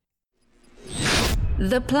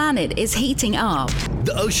The planet is heating up.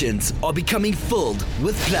 The oceans are becoming filled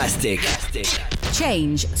with plastic.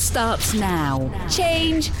 Change starts now.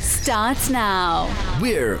 Change starts now.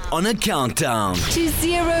 We're on a countdown To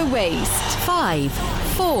zero waste. 5,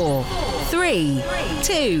 4, 3,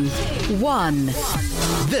 2, 1.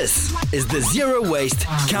 This is the Zero Waste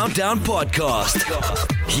Countdown Podcast.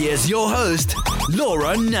 Here's your host,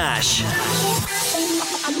 Laura Nash.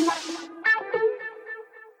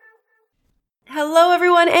 Hello,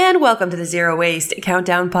 everyone, and welcome to the Zero Waste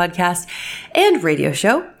Countdown podcast and radio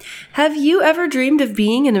show. Have you ever dreamed of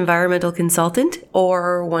being an environmental consultant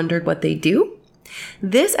or wondered what they do?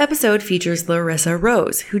 This episode features Larissa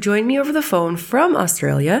Rose, who joined me over the phone from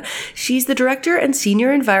Australia. She's the Director and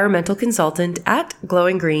Senior Environmental Consultant at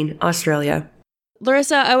Glowing Green, Australia.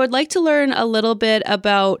 Larissa, I would like to learn a little bit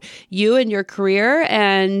about you and your career.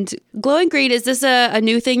 And Glowing Green, is this a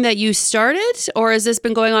new thing that you started, or has this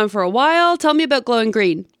been going on for a while? Tell me about Glowing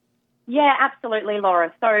Green. Yeah, absolutely,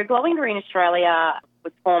 Laura. So Glowing Green Australia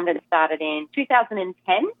was formed and started in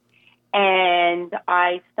 2010, and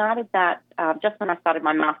I started that just when I started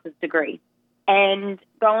my master's degree. And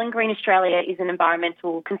Glowing Green Australia is an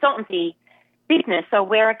environmental consultancy business, so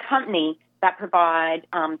we're a company that provide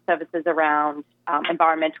services around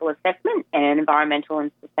environmental assessment and environmental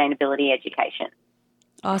and sustainability education.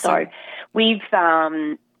 Awesome. So we've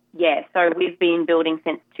been building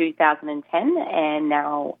since 2010, and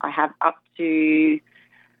now I have up to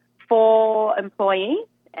 4 employees,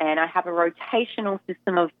 and I have a rotational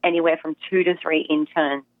system of anywhere from 2 to 3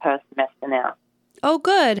 interns per semester now. Oh,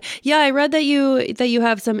 good. Yeah, I read that you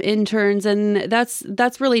have some interns, and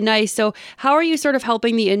that's really nice. So how are you sort of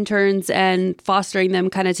helping the interns and fostering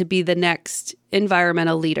them kind of to be the next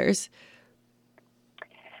environmental leaders?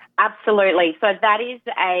 Absolutely. So that is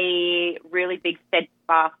a really big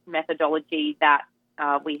steadfast methodology that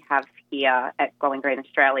we have here at Glowing Green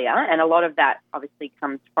Australia. And a lot of that obviously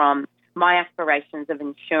comes from my aspirations of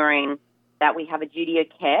ensuring that we have a duty of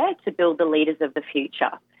care to build the leaders of the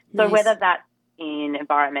future. So Nice. whether that's in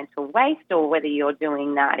environmental waste or whether you're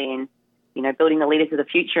doing that in, building the leaders of the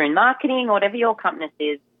future in marketing or whatever your company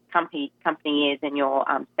is in your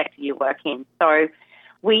sector you work in. So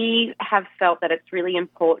we have felt that it's really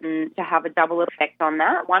important to have a double effect on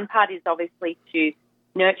that. One part is obviously to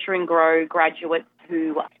nurture and grow graduates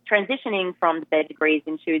who are transitioning from their degrees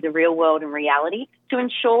into the real world and reality to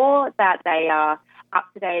ensure that they are up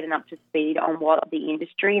to date and up to speed on what the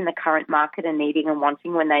industry and the current market are needing and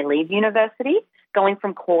wanting when they leave university. Going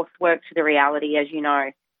from coursework to the reality, as you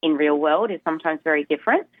know, in real world is sometimes very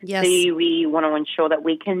different. Yes. So we want to ensure that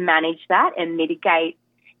we can manage that and mitigate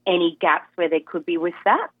any gaps where there could be with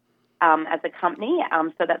that as a company.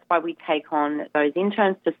 So that's why we take on those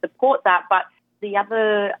interns to support that. But the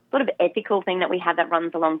other sort of ethical thing that we have that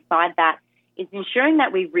runs alongside that is ensuring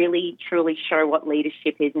that we really, truly show what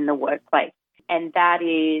leadership is in the workplace. And that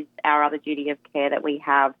is our other duty of care that we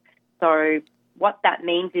have. So what that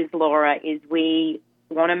means is, Laura, is we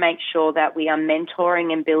want to make sure that we are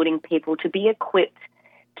mentoring and building people to be equipped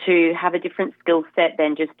to have a different skill set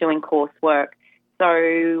than just doing coursework.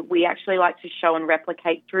 So we actually like to show and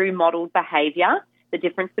replicate through modeled behaviour the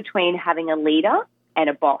difference between having a leader and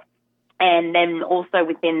a boss. And then also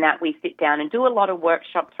within that, we sit down and do a lot of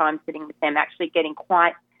workshop time sitting with them, actually getting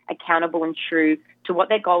quite accountable and true to what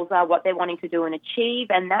their goals are, what they're wanting to do and achieve.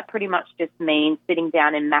 And that pretty much just means sitting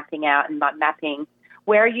down and mapping out and mapping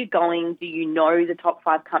where are you going? Do you know the top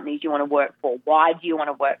 5 companies you want to work for? Why do you want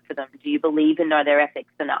to work for them? Do you believe and know their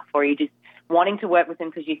ethics enough? Or are you just wanting to work with them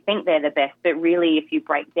because you think they're the best? But really, if you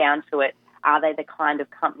break down to it, are they the kind of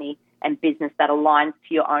company and business that aligns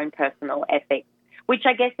to your own personal ethics? Which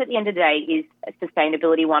I guess at the end of the day is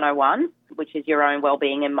Sustainability 101, which is your own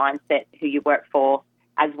well-being and mindset, who you work for,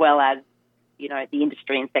 as well as, the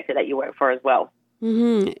industry and sector that you work for as well.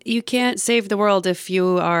 Mm-hmm. You can't save the world if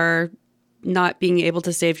you are not being able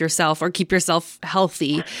to save yourself or keep yourself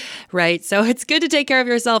healthy, right? So it's good to take care of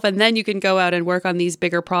yourself, and then you can go out and work on these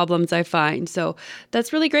bigger problems, I find. So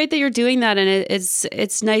that's really great that you're doing that, and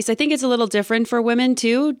it's nice. I think it's a little different for women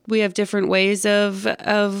too. We have different ways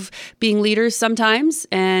of being leaders sometimes,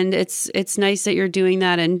 and it's nice that you're doing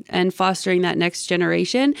that and fostering that next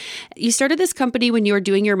generation. You started this company when you were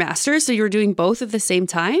doing your master's, so you were doing both at the same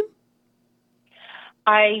time?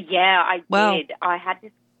 I Wow. did. I had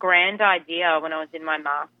this grand idea when I was in my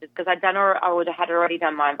master's because I had already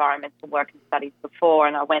done my environmental work and studies before,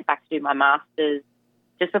 and I went back to do my master's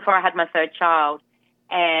just before I had my 3rd child,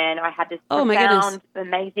 and I had this profound,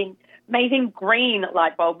 amazing green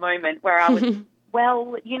light bulb moment where I was,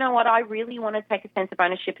 well, you know what, I really want to take a sense of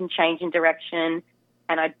ownership and change in direction,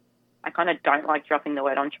 and I I kind of don't like dropping the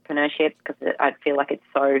word entrepreneurship because I feel like it's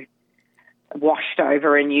so washed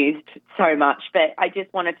over and used so much. But I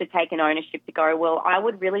just wanted to take an ownership to go, well, I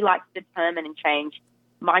would really like to determine and change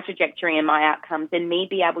my trajectory and my outcomes, and me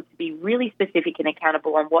be able to be really specific and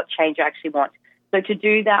accountable on what change I actually want. So to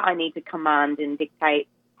do that, I need to command and dictate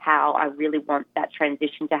how I really want that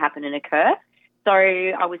transition to happen and occur. So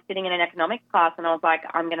I was sitting in an economics class and I was like,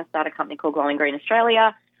 I'm going to start a company called Queensland Green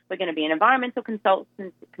Australia. We're going to be an environmental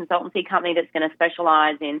consultancy company that's going to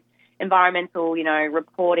specialise in environmental,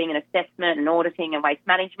 reporting and assessment and auditing and waste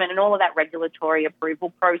management and all of that regulatory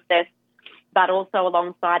approval process. But also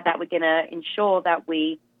alongside that, we're going to ensure that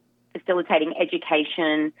we facilitating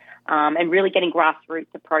education and really getting grassroots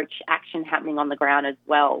approach action happening on the ground as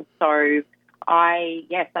well. So I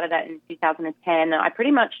started that in 2010. I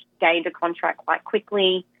pretty much gained a contract quite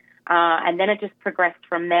quickly, and then it just progressed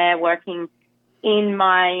from there, working in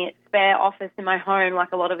my spare office in my home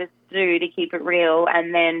like a lot of us do to keep it real.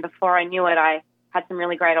 And then before I knew it, I had some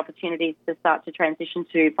really great opportunities to start to transition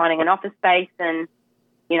to finding an office space and,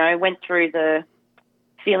 went through the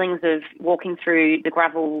feelings of walking through the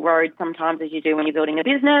gravel road sometimes as you do when you're building a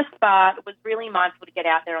business, but was really mindful to get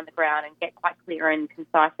out there on the ground and get quite clear and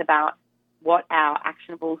concise about what our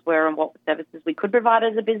actionables were and what services we could provide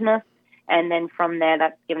as a business. And then from there,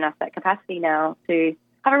 that's given us that capacity now to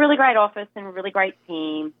have a really great office and a really great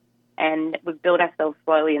team, and we've built ourselves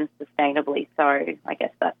slowly and sustainably. So I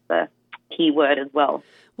guess that's the key word as well.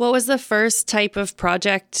 What was the first type of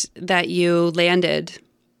project that you landed?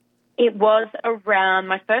 It was around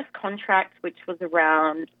my first contract, which was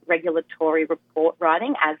around regulatory report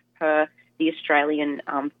writing as per the Australian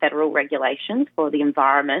federal regulations for the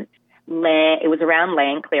environment. It was around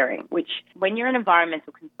land clearing, which when you're an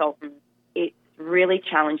environmental consultant, it's really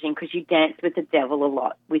challenging because you dance with the devil a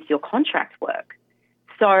lot with your contract work.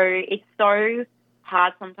 So it's so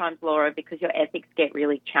hard sometimes, Laura, because your ethics get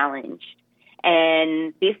really challenged.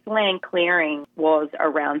 And this land clearing was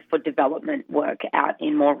around for development work out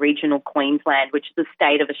in more regional Queensland, which is the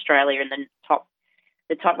state of Australia in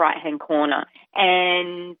the top right-hand corner.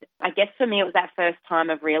 And I guess for me, it was that first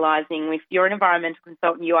time of realising if you're an environmental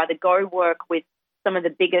consultant, you either go work with some of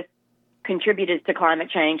the biggest contributors to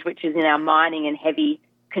climate change, which is in our mining and heavy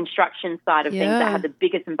construction side of things that have the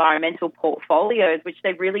biggest environmental portfolios, which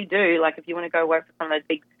they really do. Like if you want to go work for some of those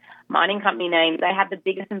big mining company names, they have the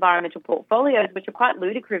biggest environmental portfolios, which are quite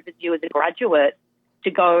ludicrous as you as a graduate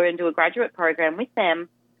to go and do a graduate program with them.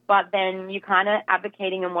 But then you're kind of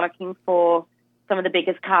advocating and working for some of the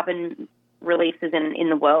biggest carbon releases in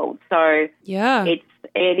the world. So it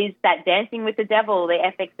is that dancing with the devil, the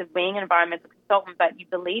ethics of being an environmental consultant, but you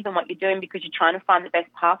believe in what you're doing because you're trying to find the best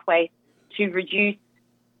pathway to reduce,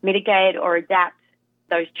 mitigate or adapt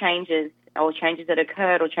those changes or changes that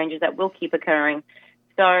occurred or changes that will keep occurring.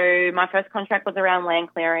 So my first contract was around land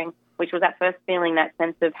clearing, which was that first feeling, that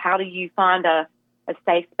sense of how do you find a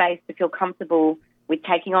safe space to feel comfortable with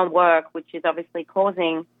taking on work, which is obviously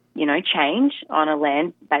causing, change on a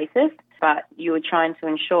land basis, but you are trying to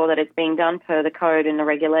ensure that it's being done per the code and the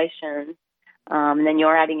regulations. And then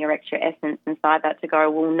you're adding your extra essence inside that to go,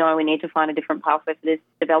 well, no, we need to find a different pathway for this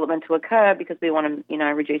development to occur because we want to,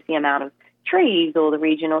 reduce the amount of trees or the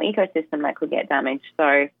regional ecosystem that could get damaged.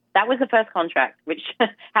 So that was the first contract, which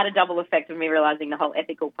had a double effect of me realizing the whole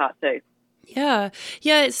ethical part too. Yeah.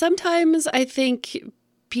 Sometimes I think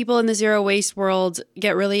people in the zero waste world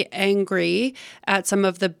get really angry at some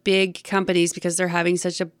of the big companies because they're having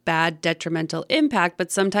such a bad detrimental impact.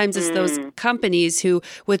 But sometimes it's those companies who,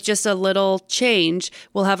 with just a little change,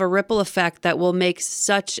 will have a ripple effect that will make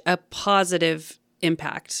such a positive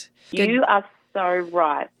impact. You are so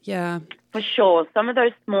right. Yeah. For sure. Some of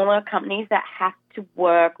those smaller companies that have to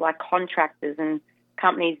work like contractors and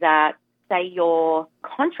companies that say you're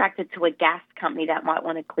contracted to a gas company that might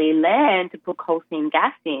want to clear land to put coal seam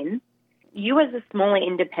gas in, you as a smaller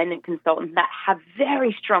independent consultant that have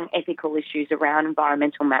very strong ethical issues around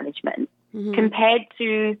environmental management compared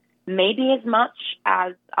to maybe as much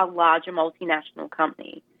as a larger multinational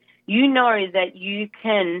company. You know that you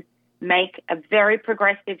can make a very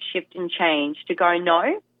progressive shift and change to go,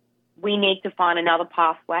 no, we need to find another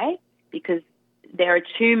pathway because there are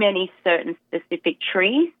too many certain specific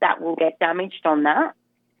trees that will get damaged on that.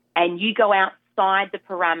 And you go outside the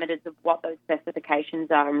parameters of what those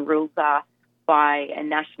specifications are and rules are by a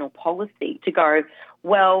national policy to go,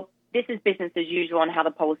 well, this is business as usual on how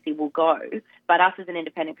the policy will go. But us as an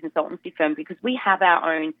independent consultancy firm, because we have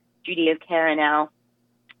our own duty of care and our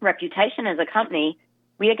reputation as a company,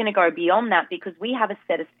 we are going to go beyond that because we have a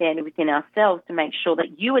set of standards within ourselves to make sure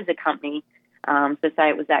that you as a company, so say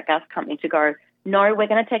it was that gas company, to go, no, we're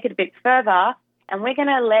going to take it a bit further and we're going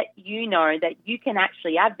to let you know that you can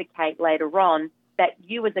actually advocate later on that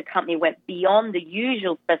you as a company went beyond the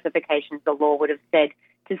usual specifications the law would have said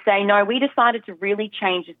to say, no, we decided to really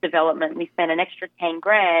change this development. We spent an extra 10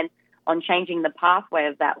 grand on changing the pathway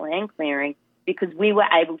of that land clearing because we were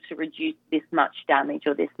able to reduce this much damage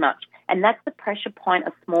or this much. And that's the pressure point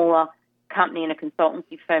a smaller company and a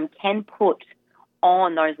consultancy firm can put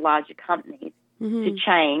on those larger companies to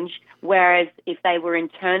change, whereas if they were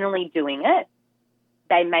internally doing it,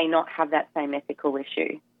 they may not have that same ethical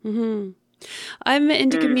issue. I'm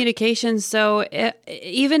into communications, so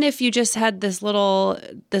even if you just had this little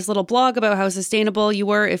blog about how sustainable you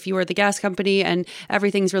were, if you were the gas company and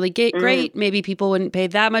everything's really great, maybe people wouldn't pay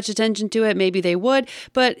that much attention to it. Maybe they would,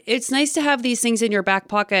 but it's nice to have these things in your back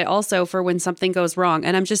pocket also for when something goes wrong.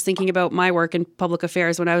 And I'm just thinking about my work in public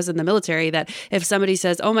affairs when I was in the military, that if somebody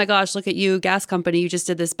says, oh my gosh, look at you, gas company, you just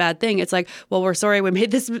did this bad thing. It's like, well, we're sorry, we made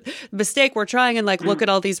this mistake. We're trying, and like, look at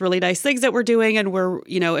all these really nice things that we're doing. And we're,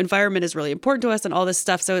 environment is really important to us and all this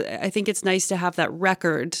stuff. So I think it's nice to have that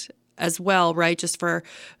record as well, right? Just for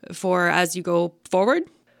as you go forward.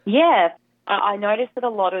 Yeah. I noticed that a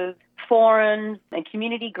lot of forums and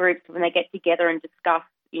community groups, when they get together and discuss,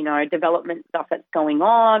 development stuff that's going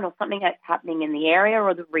on or something that's happening in the area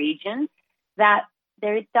or the region, that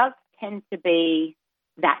there does tend to be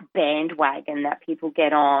that bandwagon that people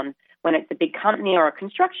get on when it's a big company or a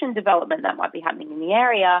construction development that might be happening in the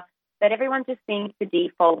area, that everyone just seems to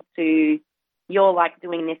default to, you're like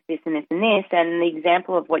doing this, this, and this, and this. And the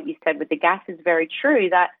example of what you said with the gas is very true,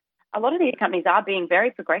 that a lot of these companies are being very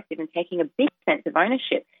progressive and taking a big sense of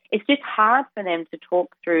ownership. It's just hard for them to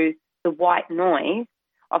talk through the white noise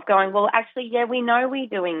of going, well, actually, yeah, we know we're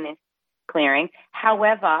doing this clearing.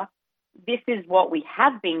 However, this is what we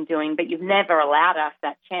have been doing, but you've never allowed us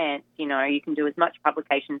that chance. You can do as much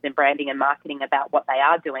publications and branding and marketing about what they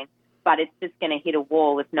are doing, but it's just going to hit a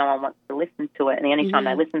wall if no one wants to listen to it. And the only time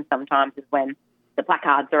they listen sometimes is when the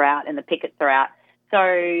placards are out and the pickets are out. So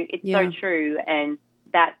it's so true. And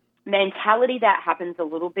that mentality that happens a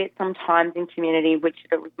little bit sometimes in community, which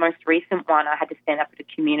the most recent one, I had to stand up at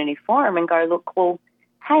a community forum and go, look, well,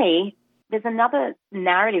 hey, there's another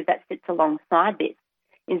narrative that sits alongside this,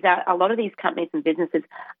 is that a lot of these companies and businesses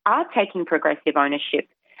are taking progressive ownership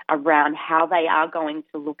around how they are going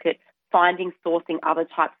to look at finding, sourcing other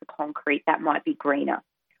types of concrete that might be greener.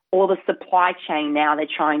 Or the supply chain now, they're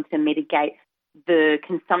trying to mitigate the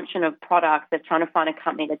consumption of products. They're trying to find a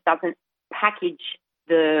company that doesn't package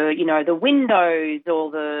the windows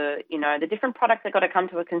or the different products that got to come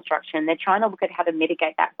to a construction. They're trying to look at how to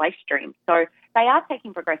mitigate that waste stream. So they are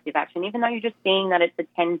taking progressive action, even though you're just seeing that it's a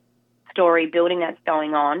 10-story building that's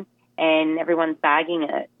going on and everyone's bagging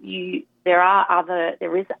it.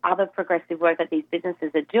 There is other progressive work that these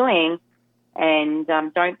businesses are doing, and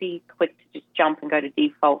don't be quick to just jump and go to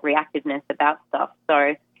default reactiveness about stuff.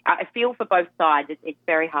 So I feel for both sides. It's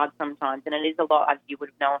very hard sometimes, and it is a lot, as you would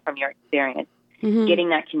have known from your experience. Getting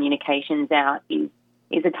that communications out is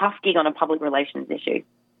a tough gig on a public relations issue.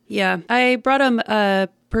 Yeah. I brought a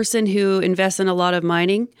person who invests in a lot of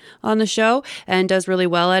mining on the show and does really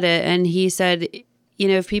well at it. And he said,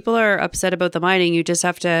 if people are upset about the mining, you just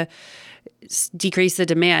have to decrease the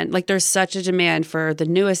demand. Like, there's such a demand for the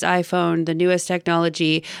newest iPhone, the newest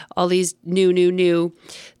technology, all these new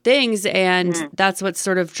things. And that's what's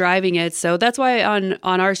sort of driving it. So that's why on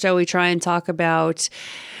our show, we try and talk about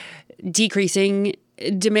decreasing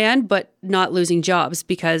demand, but not losing jobs,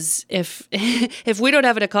 because if we don't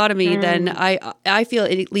have an economy, then I feel,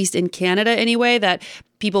 at least in Canada anyway, that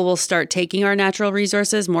people will start taking our natural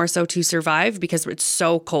resources more so to survive, because it's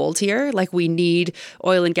so cold here. Like, we need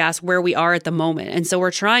oil and gas where we are at the moment. And so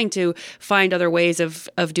we're trying to find other ways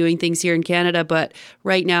of doing things here in Canada. But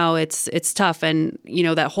right now it's tough. And,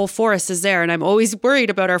 that whole forest is there. And I'm always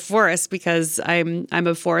worried about our forests, because I'm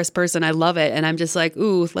a forest person. I love it. And I'm just like,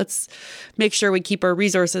 ooh, let's make sure we keep our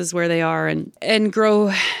resources where they are and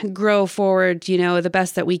grow forward, the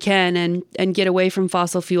best that we can, and get away from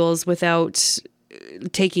fossil fuels without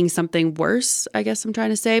taking something worse, I guess I'm trying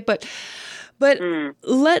to say. But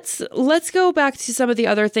let's go back to some of the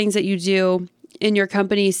other things that you do in your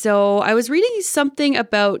company. So I was reading something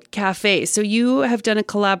about cafes. So you have done a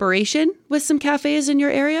collaboration with some cafes in your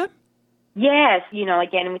area? Yes.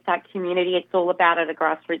 Again, with that community, it's all about at a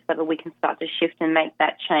grassroots level, we can start to shift and make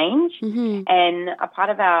that change. And a part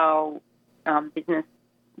of our business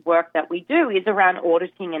work that we do is around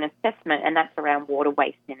auditing and assessment, and that's around water,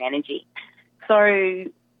 waste and energy. So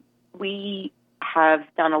we have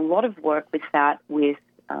done a lot of work with that, with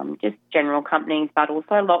just general companies, but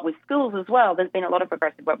also a lot with schools as well. There's been a lot of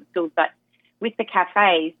progressive work with schools, but with the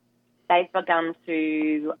cafes, they've begun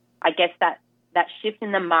to, I guess, that that shift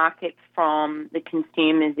in the market from the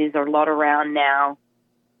consumers is a lot around now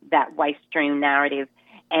that waste stream narrative.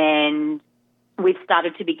 And we've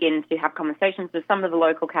started to begin to have conversations with some of the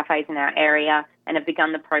local cafes in our area and have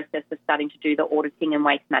begun the process of starting to do the auditing and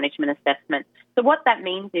waste management assessment. So what that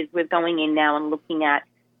means is we're going in now and looking at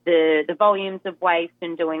the volumes of waste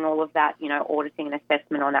and doing all of that, auditing and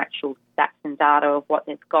assessment on actual stats and data of what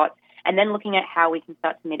they've got, and then looking at how we can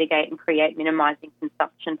start to mitigate and create minimising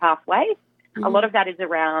consumption pathways. Mm-hmm. A lot of that is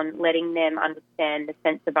around letting them understand the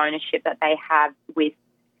sense of ownership that they have with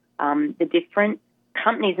the different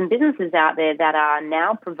companies and businesses out there that are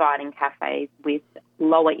now providing cafes with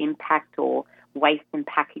lower impact or waste and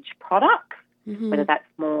packaged products, whether that's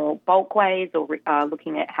more bulk waste or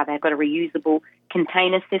looking at how they've got a reusable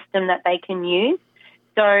container system that they can use.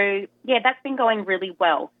 So, yeah, that's been going really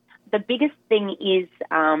well. The biggest thing is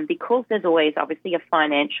because there's always obviously a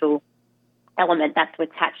financial element that's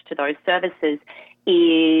attached to those services,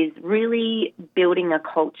 is really building a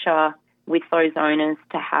culture with those owners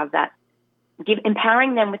to have that,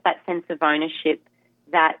 empowering them with that sense of ownership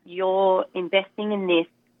that you're investing in this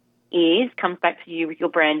comes back to you with your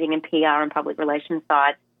branding and PR and public relations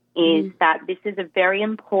side, is that this is a very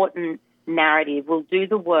important narrative. We'll do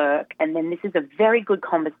the work, and then this is a very good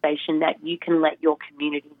conversation that you can let your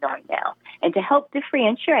community know now. And to help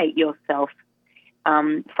differentiate yourself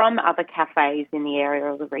from other cafes in the area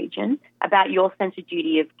or the region about your sense of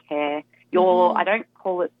duty of care, I don't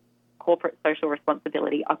call it corporate social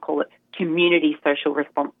responsibility, I call it community social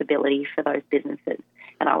responsibility for those businesses.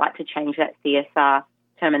 And I like to change that CSR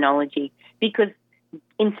terminology, because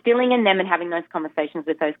instilling in them and having those conversations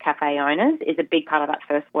with those cafe owners is a big part of that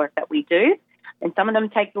first work that we do. And some of them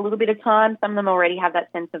take a little bit of time, some of them already have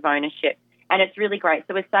that sense of ownership. And it's really great.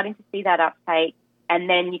 So we're starting to see that uptake, and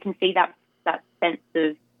then you can see that sense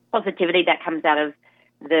of positivity that comes out of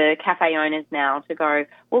the cafe owners now to go,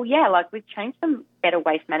 well, yeah, like we've changed some better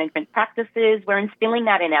waste management practices. We're instilling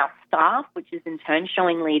that in our staff, which is in turn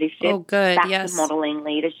showing leadership. Oh, good, back yes. to modelling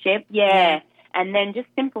leadership. Yeah. And then just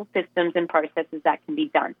simple systems and processes that can be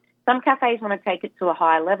done. Some cafes want to take it to a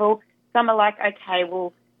higher level. Some are like, okay,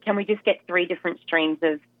 well, can we just get 3 different streams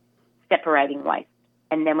of separating waste?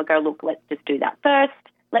 And then we'll go, look, let's just do that first.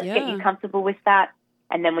 Let's get you comfortable with that.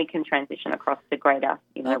 And then we can transition across to greater,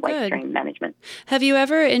 waste stream management. Have you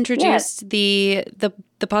ever introduced the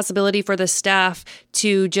possibility for the staff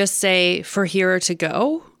to just say, for here to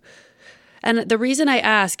go? And the reason I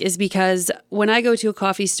ask is because when I go to a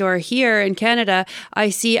coffee store here in Canada, I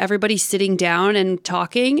see everybody sitting down and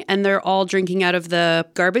talking, and they're all drinking out of the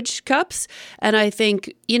garbage cups. And I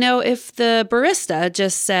think, if the barista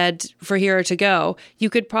just said, for here to go, you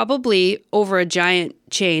could probably, over a giant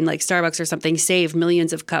chain like Starbucks or something, save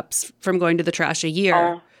millions of cups from going to the trash a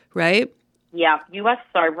year, right? Yeah, you are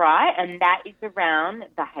so right. And that is around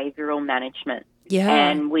behavioural management. Yeah.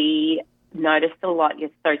 And we noticed a lot. You're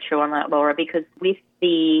so true on that, Laura, because with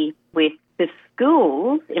the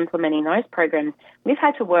schools implementing those programs, we've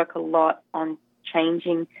had to work a lot on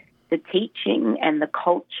changing the teaching and the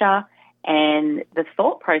culture and the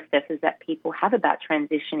thought processes that people have about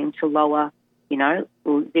transitioning to lower,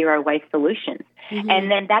 zero waste solutions. And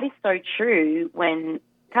then that is so true when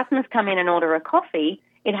customers come in and order a coffee.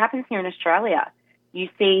 It happens here in Australia. You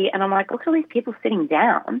see, and I'm like, look at these people sitting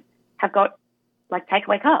down have got like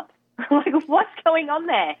takeaway cups. Like, what's going on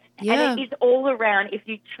there? Yeah. And it is all around, if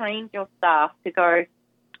you train your staff to go,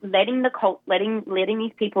 letting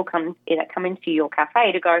these people come into your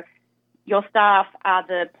cafe to go, your staff are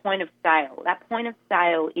the point of sale. That point of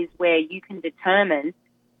sale is where you can determine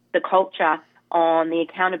the culture on the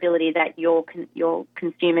accountability that your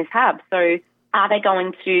consumers have. So are they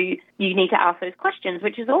going to, you need to ask those questions,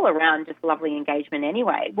 which is all around just lovely engagement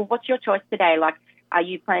anyway. Well, what's your choice today? Like, are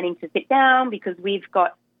you planning to sit down? Because we've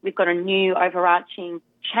got a new overarching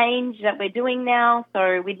change that we're doing now.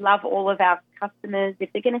 So we'd love all of our customers,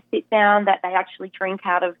 if they're going to sit down, that they actually drink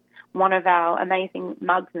out of one of our amazing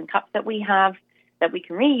mugs and cups that we have that we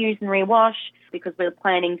can reuse and rewash, because we're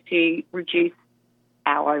planning to reduce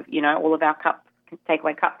our, all of our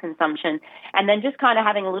takeaway cup consumption. And then just kind of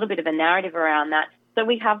having a little bit of a narrative around that. So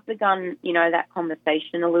we have begun, that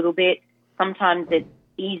conversation a little bit. Sometimes it's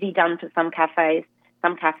easy done for some cafes.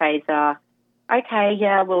 Some cafes are, okay,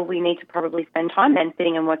 yeah, well, we need to probably spend time then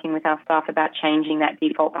sitting and working with our staff about changing that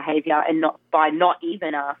default behaviour and not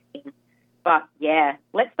even asking. But, yeah,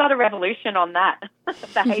 let's start a revolution on that,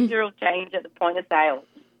 behavioural change at the point of sale.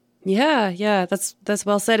 Yeah, that's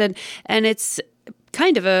well said. And it's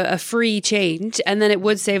kind of a free change, and then it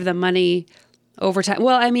would save them money over time.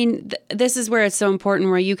 Well, I mean, this is where it's so important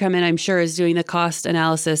where you come in, I'm sure, is doing the cost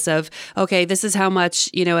analysis of, okay, this is how much,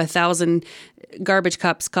 1,000 garbage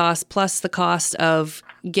cups cost, plus the cost of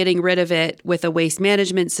getting rid of it with a waste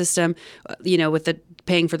management system, with the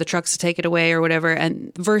paying for the trucks to take it away or whatever,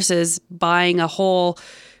 and versus buying a whole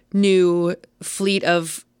new fleet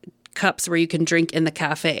of cups where you can drink in the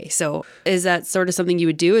cafe. So is that sort of something you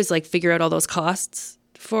would do, is like figure out all those costs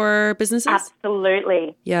for businesses?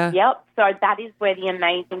 Absolutely. Yeah. Yep. So that is where the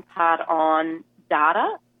amazing part on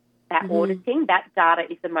data, that auditing, that data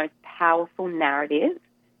is the most powerful narrative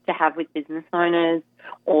to have with business owners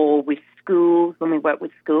or with schools, when we work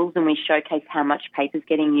with schools and we showcase how much paper is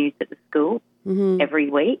getting used at the school every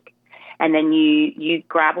week. And then you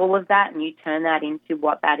grab all of that and you turn that into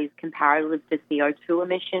what that is comparative to CO2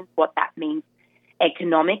 emissions, what that means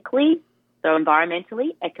economically, so environmentally,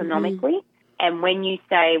 economically. And when you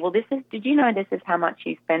say, well, did you know this is how much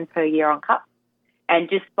you spend per year on cups? And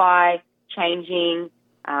just by changing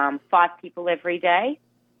 5 people every day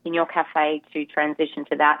in your cafe to transition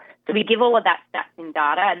to that. So we give all of that stats in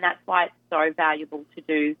data, and that's why it's so valuable to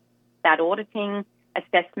do that auditing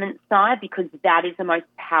assessment side, because that is the most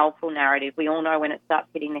powerful narrative. We all know when it starts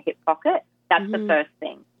hitting the hip pocket, that's the first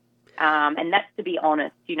thing. And that's, to be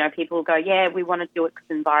honest, people will go, yeah, we want to do it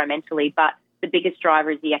because environmentally, but the biggest driver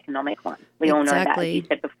is the economic one. We all know that. As you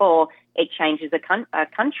said before, it changes a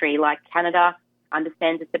country like Canada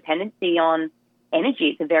understands its dependency on energy.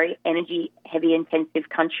 It's a very energy-heavy intensive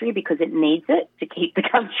country because it needs it to keep the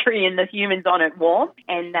country and the humans on it warm.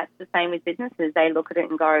 And that's the same with businesses. They look at it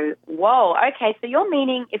and go, whoa, okay, so you're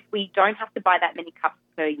meaning if we don't have to buy that many cups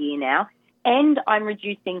per year now, and I'm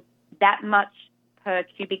reducing that much per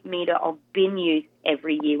cubic metre of bin use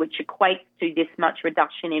every year, which equates to this much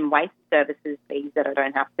reduction in waste services fees that I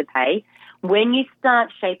don't have to pay. When you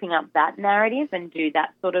start shaping up that narrative and do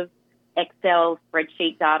that sort of Excel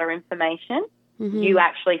spreadsheet data information, you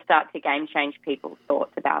actually start to game change people's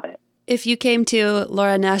thoughts about it. If you came to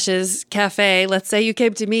Laura Nash's cafe, let's say you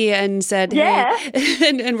came to me and said, hey,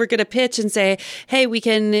 and we're going to pitch and say, hey, we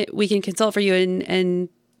can consult for you and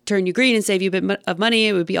turn you green and save you a bit of money.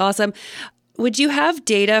 It would be awesome. Would you have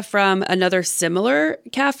data from another similar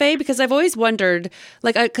cafe? Because I've always wondered,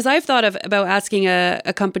 because I've thought about asking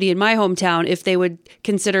a company in my hometown if they would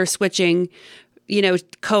consider switching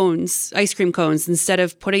cones, ice cream cones, instead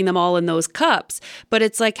of putting them all in those cups. But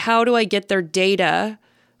it's like, how do I get their data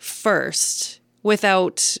first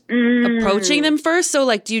without approaching them first?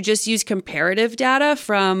 So do you just use comparative data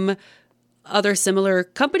from other similar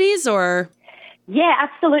companies or? Yeah,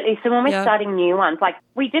 absolutely. So when we're starting new ones,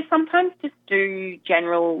 we just sometimes just do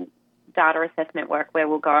general data assessment work where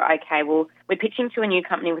we'll go, okay, well, we're pitching to a new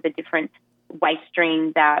company with a different waste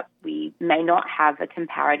stream that we may not have a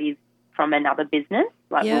comparative from another business.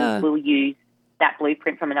 We'll use that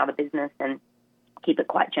blueprint from another business and keep it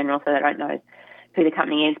quite general so they don't know who the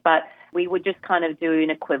company is. But we would just kind of do an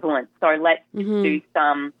equivalent. So let's do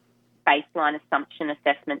some baseline assumption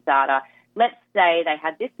assessment data. Let's say they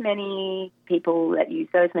had this many people that use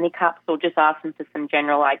those many cups, or just ask them for some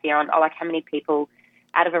general idea on how many people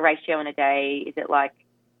out of a ratio in a day. Is it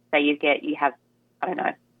say you have, I don't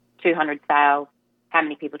know, 200 sales, how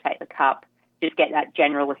many people take the cup? Just get that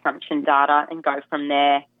general assumption data and go from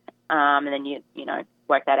there. And then you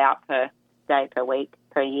work that out per day, per week,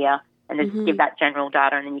 per year, and then give that general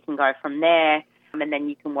data, and then you can go from there. And then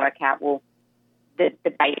you can work out, well, the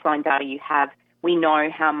baseline data you have, we know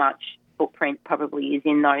how much footprint probably is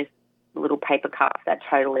in those little paper cups that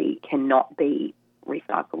totally cannot be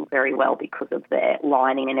recycled very well because of their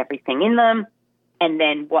lining and everything in them. And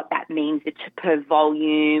then what that means is per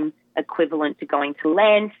volume equivalent to going to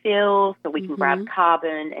landfill, so we can grab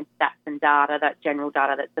carbon and stats and data, that general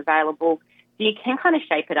data that's available. So you can kind of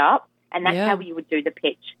shape it up, and that's how you would do the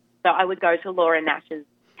pitch. So I would go to Laura Nash's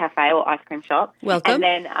cafe or ice cream shop. Welcome. And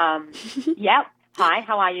then, hi,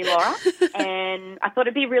 how are you, Laura? And I thought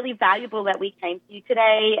it'd be really valuable that we came to you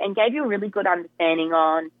today and gave you a really good understanding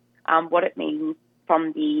on what it means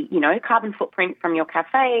from the, carbon footprint from your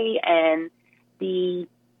cafe and the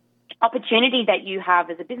opportunity that you have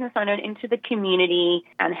as a business owner into the community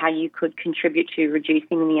and how you could contribute to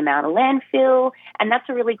reducing the amount of landfill. And that's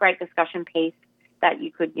a really great discussion piece that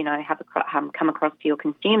you could, come across to your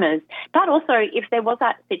consumers. But also, if there was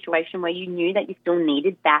that situation where you knew that you still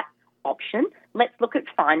needed that option, let's look at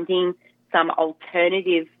finding some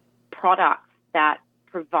alternative products that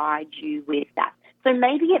provide you with that. So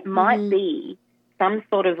maybe it might be some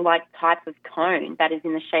sort of type of cone that is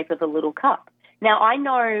in the shape of a little cup. Now, I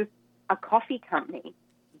know a coffee company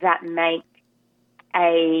that make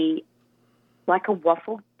a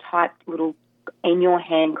waffle type little in your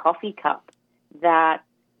hand coffee cup that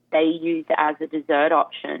they use as a dessert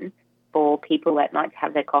option for people that like to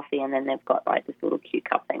have their coffee, and then they've got like this little cute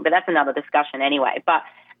cup thing. But that's another discussion anyway. But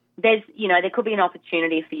there's, there could be an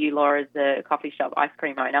opportunity for you, Laura, as a coffee shop ice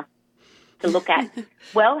cream owner, to look at,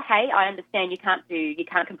 well, hey, I understand you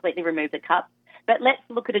can't completely remove the cup, but let's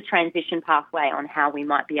look at a transition pathway on how we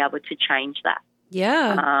might be able to change that.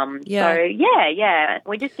 Yeah. So,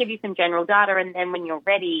 we just give you some general data, and then when you're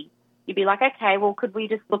ready, you'd be like, okay, well, could we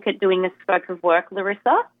just look at doing a scope of work,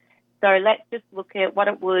 Larissa? So let's just look at what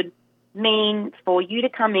it would mean for you to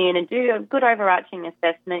come in and do a good overarching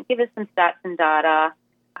assessment, give us some stats and data,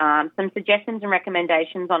 some suggestions and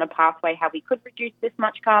recommendations on a pathway, how we could reduce this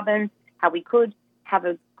much carbon, how we could have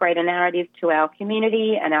a greater narrative to our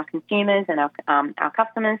community and our consumers and our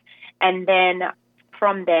customers. And then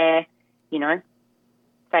from there,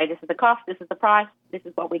 say this is the cost, this is the price, this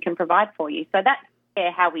is what we can provide for you. So that's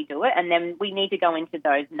how we do it. And then we need to go into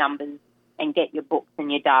those numbers and get your books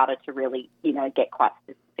and your data to really, get quite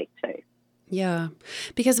specific too. Yeah,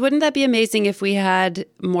 because wouldn't that be amazing if we had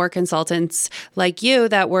more consultants like you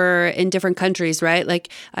that were in different countries, right? Like,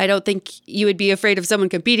 I don't think you would be afraid of someone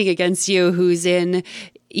competing against you who's in,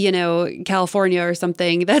 California or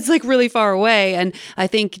something that's like really far away. And I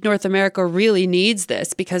think North America really needs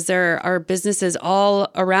this, because there are businesses all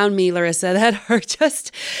around me, Larissa, that are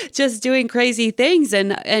just doing crazy things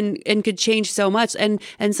and could change so much. And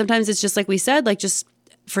sometimes it's just like we said, like just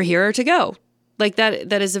for here to go. Like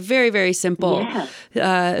that is a very, very simple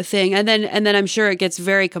thing. And then I'm sure it gets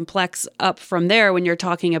very complex up from there when you're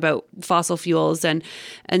talking about fossil fuels and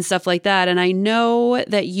stuff like that. And I know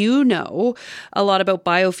that you know a lot about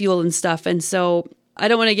biofuel and stuff. And so I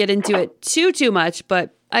don't want to get into it too much,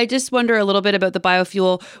 but I just wonder a little bit about the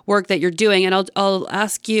biofuel work that you're doing. And I'll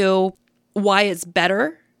ask you why it's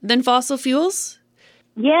better than fossil fuels.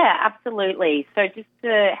 Yeah, absolutely. So just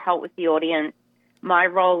to help with the audience, my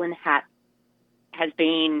role and hat has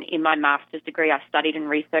been in my master's degree. I studied and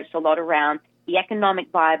researched a lot around the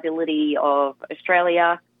economic viability of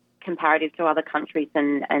Australia comparative to other countries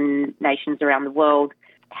and nations around the world,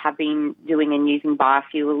 have been doing and using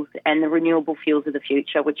biofuels and the renewable fuels of the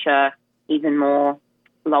future, which are even more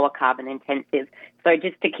lower carbon intensive. So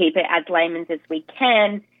just to keep it as layman's as we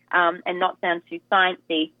can and not sound too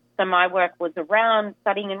sciencey, so my work was around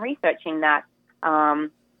studying and researching that.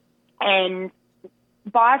 And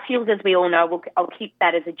biofuels, as we all know, I'll keep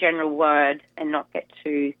that as a general word and not get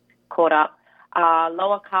too caught up, are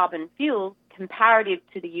lower carbon fuels comparative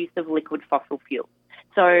to the use of liquid fossil fuel.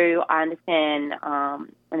 So I understand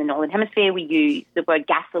in the Northern Hemisphere we use the word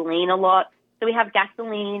gasoline a lot. So we have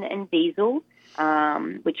gasoline and diesel,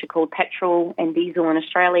 which are called petrol and diesel in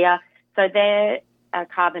Australia. So they're a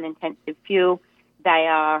carbon-intensive fuel. They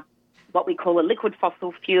are what we call a liquid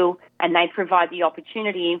fossil fuel, and they provide the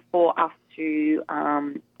opportunity for us to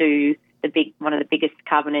do one of the biggest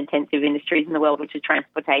carbon-intensive industries in the world, which is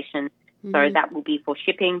transportation. Mm-hmm. So that will be for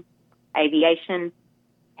shipping, aviation,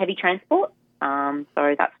 heavy transport.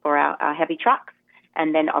 So that's for our heavy trucks,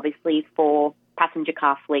 and then obviously for passenger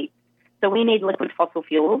car fleets. So we need liquid fossil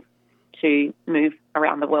fuels to move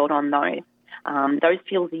around the world on those. Those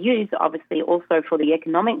fuels are used, obviously, also for the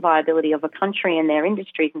economic viability of a country and their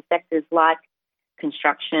industries and sectors like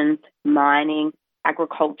construction, mining,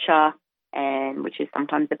 agriculture, and which is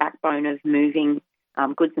sometimes the backbone of moving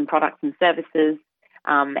goods and products and services,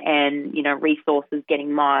 and resources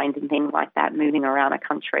getting mined and things like that, moving around a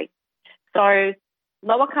country. So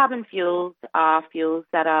lower carbon fuels are fuels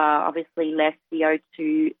that are obviously less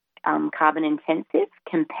CO2 carbon intensive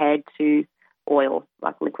compared to oil,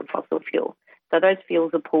 like liquid fossil fuel. So those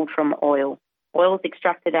fuels are pulled from oil. Oil is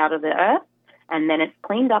extracted out of the earth, and then it's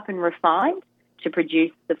cleaned up and refined to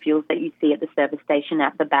produce the fuels that you see at the service station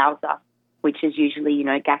at the Bowser, which is usually,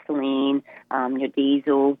 gasoline, your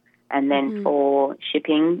diesel, and then for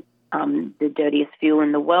shipping, the dirtiest fuel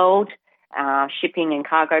in the world. Shipping and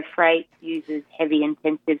cargo freight uses heavy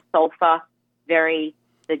intensive sulfur, the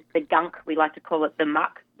gunk, we like to call it the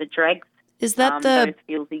muck, the dregs. Is that those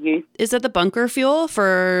fuels are used. Is that the bunker fuel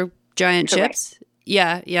for giant Correct. ships?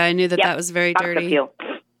 Yeah, I knew that was very bunker dirty. Fuel.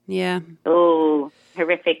 Yeah. Oh,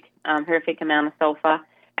 horrific amount of sulfur.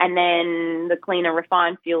 And then the cleaner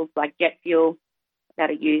refined fuels like jet fuel that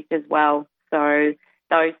are used as well. So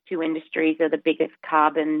those two industries are the biggest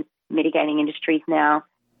carbon mitigating industries now.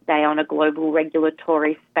 They, on a global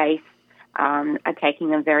regulatory space, are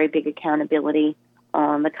taking a very big accountability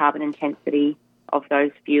on the carbon intensity of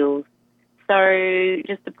those fuels. So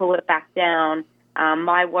just to pull it back down,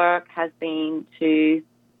 my work has been to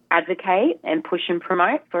advocate and push and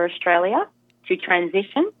promote for Australia to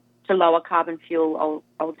transition to lower carbon fuel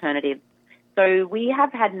alternatives. So we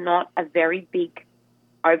have had not a very big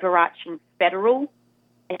overarching federal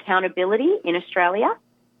accountability in Australia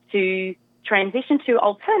to transition to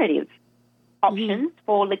alternative options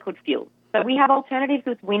for liquid fuels. So we have alternatives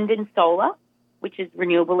with wind and solar, which is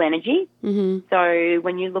renewable energy. So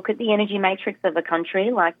when you look at the energy matrix of a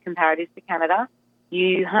country, like comparative to Canada,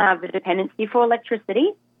 you have a dependency for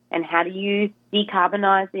electricity and how do you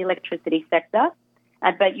decarbonise the electricity sector.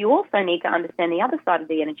 But you also need to understand the other side of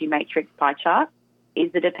the energy matrix pie chart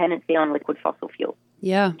is the dependency on liquid fossil fuels.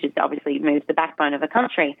 Yeah. Which is obviously moves the backbone of a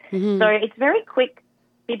country. So it's very quick.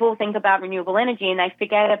 People think about renewable energy and they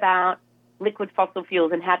forget about liquid fossil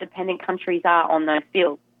fuels and how dependent countries are on those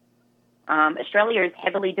fuels. Australia is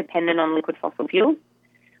heavily dependent on liquid fossil fuels.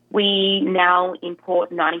 We now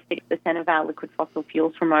import 96% of our liquid fossil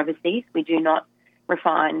fuels from overseas. We do not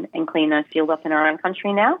refine and clean those fuels up in our own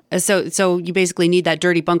country now. So you basically need that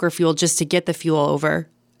dirty bunker fuel just to get the fuel over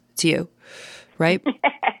to you, right?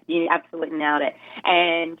 You absolutely nailed it.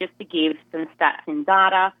 And just to give some stats and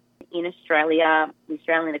data, in Australia, the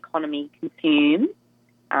Australian economy consumes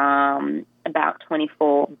about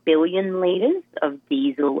 24 billion litres of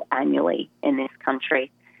diesel annually in this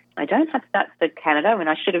country. I don't have stats for Canada, and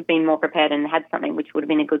I should have been more prepared and had something which would have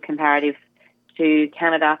been a good comparative to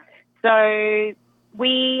Canada. So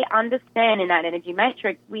we understand in that energy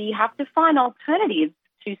matrix we have to find alternatives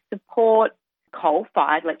to support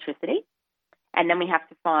coal-fired electricity, and then we have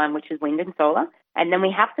to find, which is wind and solar, and then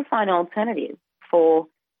we have to find alternatives for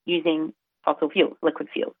using fossil fuels, liquid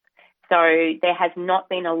fuels. So there has not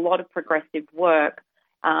been a lot of progressive work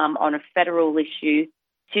on a federal issue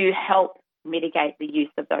to help mitigate the use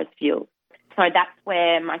of those fuels. So that's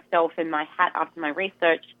where myself and my hat, after my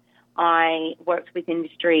research, I worked with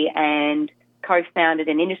industry and co-founded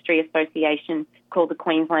an industry association called the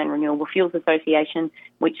Queensland Renewable Fuels Association,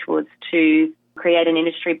 which was to create an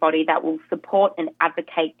industry body that will support and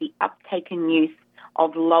advocate the uptake and use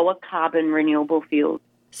of lower carbon renewable fuels.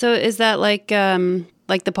 So is that like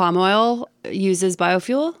the palm oil uses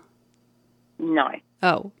biofuel? No.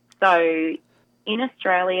 Oh. So in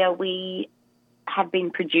Australia, we have been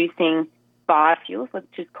producing biofuels, which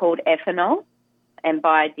is called ethanol, and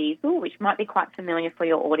biodiesel, which might be quite familiar for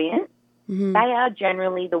your audience. They are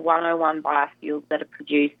generally the 101 biofuels that are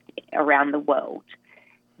produced around the world.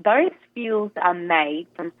 Those fuels are made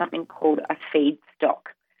from something called a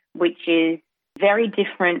feedstock, which is very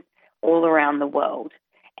different all around the world.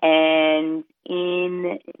 And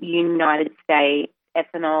in the United States,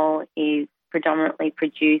 ethanol is predominantly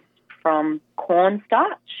produced from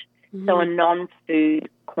cornstarch, so a non-food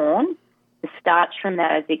corn. The starch from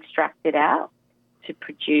that is extracted out to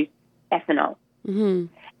produce ethanol.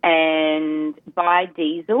 And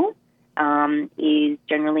biodiesel is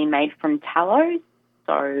generally made from tallow,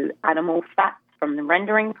 so animal fats from the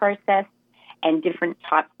rendering process, and different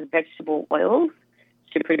types of vegetable oils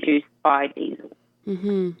to produce biodiesel.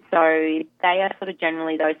 So they are sort of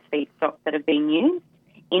generally those feedstocks that have been used.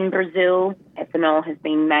 In Brazil, ethanol has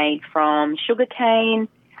been made from sugarcane.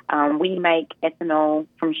 We make ethanol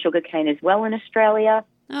from sugarcane as well in Australia.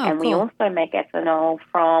 We also make ethanol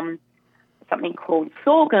from something called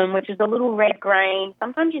sorghum, which is a little red grain.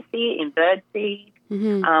 Sometimes you see it in bird seed.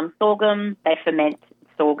 Sorghum, they ferment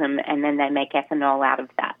sorghum and then they make ethanol out of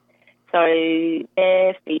that. So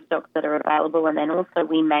they're feedstocks that are available. And then also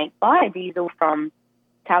we make biodiesel from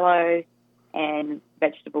tallow and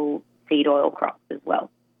vegetable seed oil crops as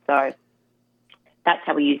well. So that's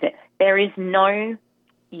how we use it. There is no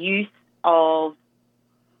use of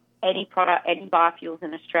any product, any biofuels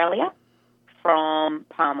in Australia from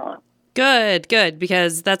palm oil. Good,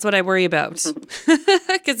 because that's what I worry about.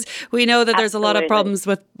 Because we know that there's a lot of problems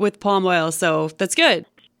with palm oil, so that's good.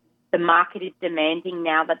 The market is demanding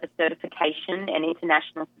now that the certification and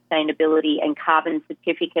international sustainability and carbon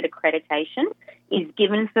certificate accreditation is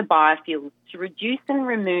given for biofuels to reduce and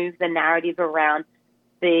remove the narrative around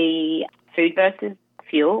the food versus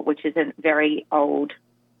fuel, which is a very old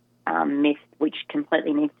myth which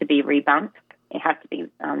completely needs to be rebunked. It has to be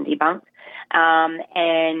debunked.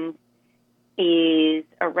 And is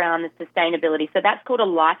around the sustainability. So that's called a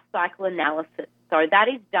life cycle analysis. So that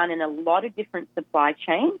is done in a lot of different supply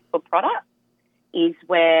chains for products, is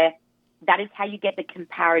where that is how you get the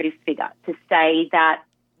comparative figure to say that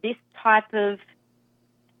this type of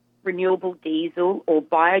renewable diesel or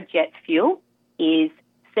biojet fuel is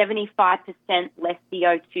 75% less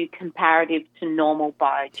CO2 comparative to normal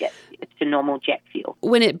jet fuel.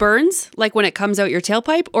 When it burns, like when it comes out your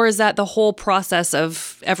tailpipe, or is that the whole process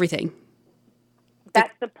of everything?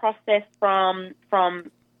 That's the process from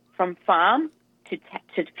farm to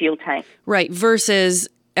fuel tank. Right, versus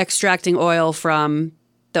extracting oil from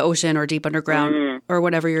the ocean or deep underground or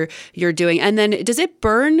whatever you're doing. And then does it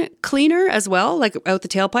burn cleaner as well, like out the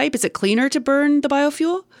tailpipe? Is it cleaner to burn the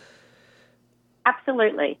biofuel?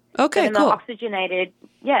 Absolutely. Okay, cool. Oxygenated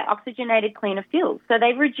cleaner fuels. So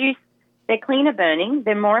they're cleaner burning,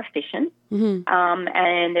 they're more efficient,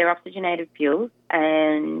 and they're oxygenated fuels.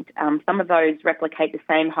 And some of those replicate the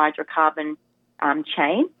same hydrocarbon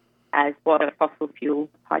chain as what a fossil fuel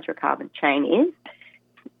hydrocarbon chain is.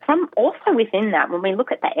 From also within that, when we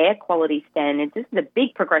look at the air quality standards, this is the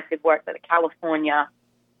big progressive work that the California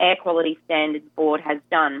Air Quality Standards Board has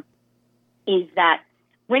done, is that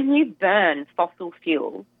when you burn fossil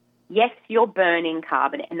fuels, yes, you're burning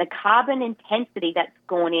carbon, and the carbon intensity that's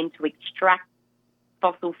gone in to extract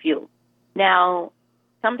fossil fuels. Now,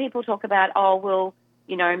 some people talk about,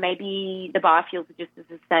 maybe the biofuels are just as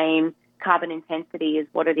the same carbon intensity as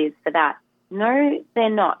what it is for that. No, they're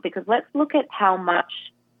not, because let's look at how much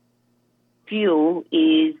fuel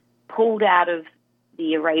is pulled out of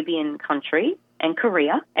the Arabian countries, and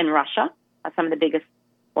Korea and Russia are some of the biggest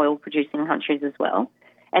oil-producing countries as well.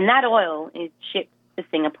 And that oil is shipped to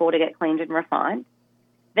Singapore to get cleaned and refined.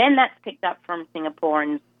 Then that's picked up from Singapore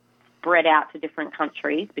and spread out to different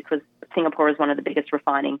countries, because Singapore is one of the biggest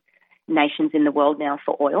refining nations in the world now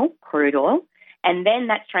for oil, crude oil. And then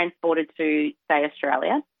that's transported to, say,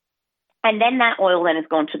 Australia. And then that oil then has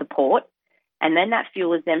gone to the port. And then that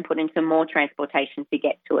fuel is then put into more transportation to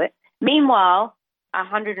get to it. Meanwhile,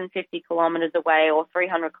 150 kilometres away or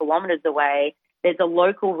 300 kilometres away, there's a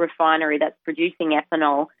local refinery that's producing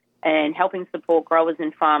ethanol and helping support growers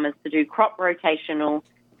and farmers to do crop rotational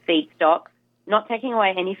feedstocks, not taking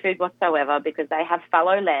away any food whatsoever, because they have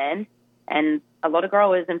fallow land. And a lot of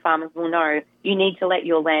growers and farmers will know you need to let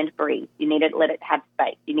your land breathe. You need to let it have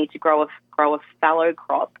space. You need to grow a fallow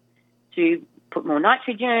crop to put more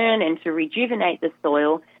nitrogen and to rejuvenate the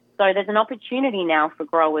soil. So there's an opportunity now for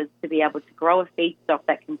growers to be able to grow a feedstock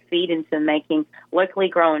that can feed into making locally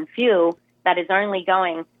grown fuel that is only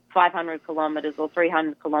going 500 kilometres or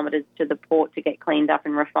 300 kilometres to the port to get cleaned up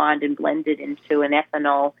and refined and blended into an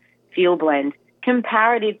ethanol fuel blend,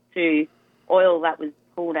 comparative to oil that was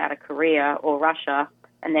pulled out of Korea or Russia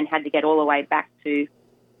and then had to get all the way back to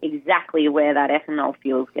exactly where that ethanol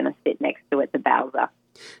fuel is going to sit next to it, the Bowser.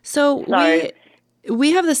 So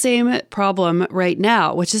we have the same problem right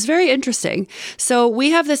now, which is very interesting. So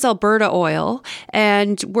we have this Alberta oil,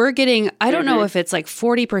 and we're getting, I don't know if it's like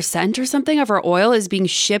 40% or something of our oil is being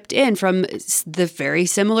shipped in from the very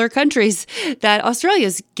similar countries that Australia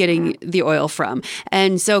is getting the oil from.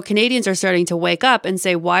 And so Canadians are starting to wake up and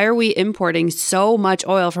say, why are we importing so much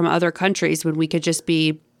oil from other countries when we could just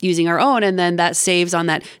be using our own? And then that saves on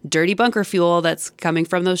that dirty bunker fuel that's coming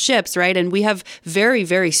from those ships, right? And we have very,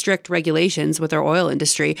 very strict regulations with our oil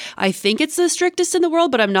industry. I think it's the strictest in the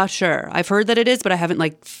world, but I'm not sure. I've heard that it is, but I haven't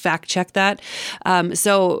fact checked that.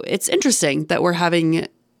 So it's interesting that we're having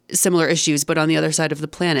similar issues, but on the other side of the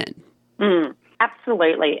planet.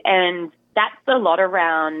 Absolutely. And that's a lot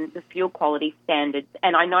around the fuel quality standards.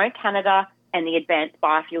 And I know Canada and the Advanced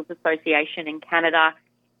Biofuels Association in Canada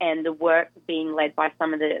and the work being led by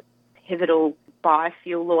some of the pivotal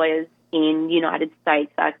biofuel lawyers in the United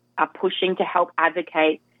States are pushing to help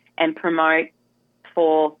advocate and promote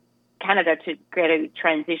for Canada to get a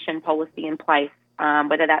transition policy in place,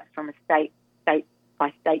 whether that's from a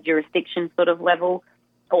state-by-state jurisdiction sort of level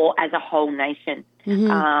or as a whole nation,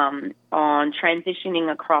 on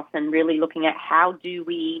transitioning across and really looking at how do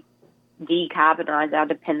we decarbonise our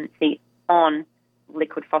dependency on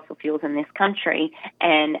liquid fossil fuels in this country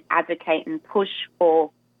and advocate and push for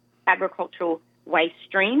agricultural waste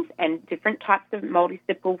streams and different types of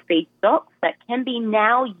multi-stipple feedstocks that can be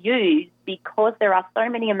now used, because there are so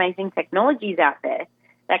many amazing technologies out there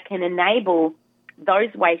that can enable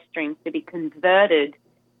those waste streams to be converted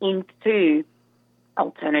into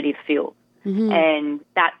alternative fuels. And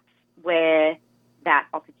that's where that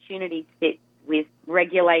opportunity sits with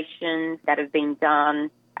regulations that have been done.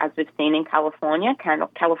 As we've seen in California,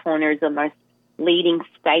 California is the most leading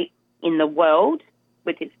state in the world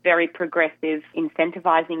with its very progressive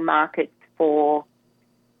incentivizing markets for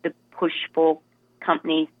the push for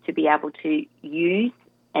companies to be able to use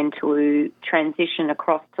and to transition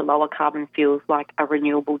across to lower carbon fuels like a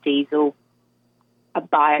renewable diesel, a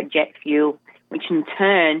biojet fuel, which in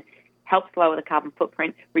turn helps lower the carbon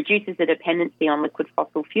footprint, reduces the dependency on liquid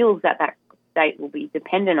fossil fuels that state will be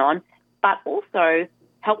dependent on, but also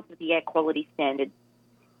helps with the air quality standards,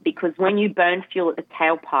 because when you burn fuel at the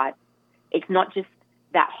tailpipe, it's not just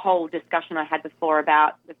that whole discussion I had before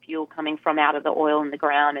about the fuel coming from out of the oil in the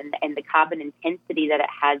ground and the carbon intensity that it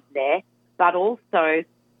has there, but also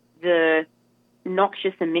the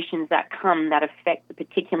noxious emissions that affect the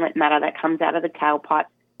particulate matter that comes out of the tailpipe,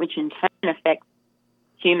 which in turn affects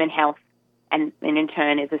human health and in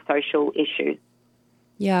turn is a social issue.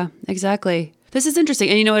 Yeah, exactly. This is interesting.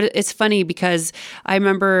 And it's funny because I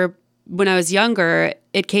remember when I was younger,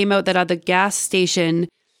 it came out that at the gas station,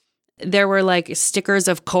 there were like stickers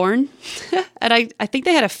of corn. And I think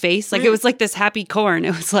they had a face. Like it was like this happy corn.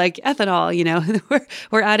 It was like ethanol,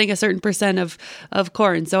 we're adding a certain percent of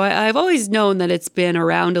corn. So I've always known that it's been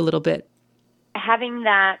around a little bit. Having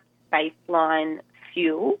that baseline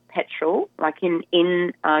fuel, petrol, like I'm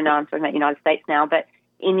talking about the United States now, but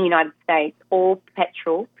in the United States, all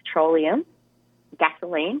petroleum,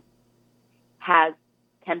 gasoline, has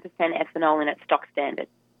 10% ethanol in its stock standard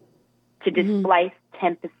to displace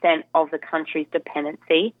 10% of the country's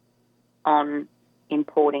dependency on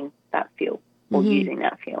importing that fuel or using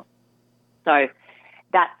that fuel. So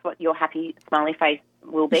that's what your happy smiley face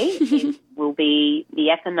will be. Will be the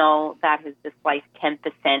ethanol that has displaced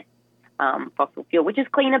 10% fossil fuel, which is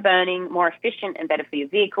cleaner burning, more efficient and better for your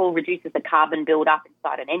vehicle, reduces the carbon buildup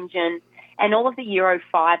inside an engine, and all of the Euro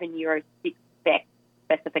 5 and Euro 6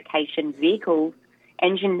 specification vehicles,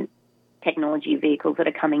 engine technology vehicles that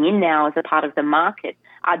are coming in now as a part of the market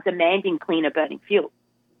are demanding cleaner burning fuel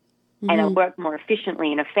and are work more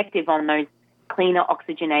efficiently and effective on those cleaner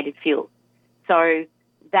oxygenated fuels. So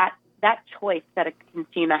that choice that a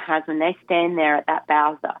consumer has when they stand there at that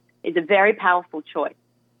bowser is a very powerful choice,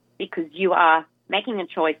 because you are making a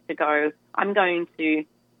choice to go, I'm going to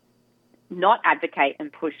not advocate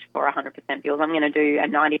and push for 100% fuels. I'm going to do a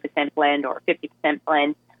 90% blend or a 50%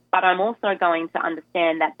 blend. But I'm also going to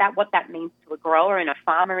understand that what that means to a grower and a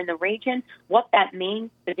farmer in the region, what that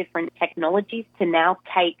means for different technologies to now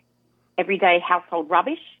take everyday household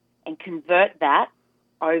rubbish and convert that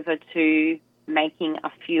over to making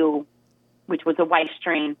a fuel, which was a waste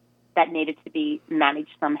stream that needed to be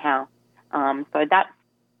managed somehow. So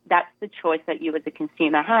that's the choice that you as a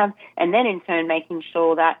consumer have. And then in turn making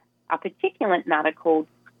sure that a particulate matter called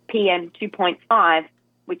PM2.5,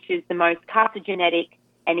 which is the most carcinogenic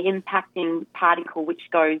and impacting particle which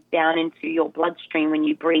goes down into your bloodstream when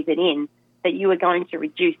you breathe it in, that you are going to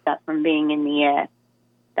reduce that from being in the air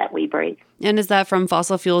that we breathe. And is that from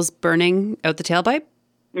fossil fuels burning out the tailpipe?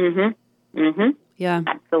 Yeah.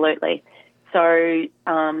 Absolutely. So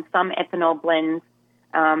some ethanol blends,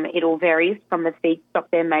 it all varies from the feedstock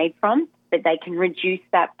they're made from, but they can reduce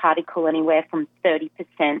that particle anywhere from 30%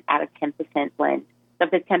 out of 10% blend. So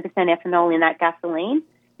if there's 10% ethanol in that gasoline,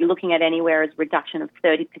 you're looking at anywhere as a reduction of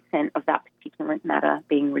 30% of that particulate matter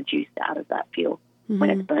being reduced out of that fuel when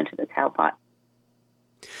it's burnt to the tailpipe.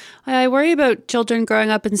 I worry about children growing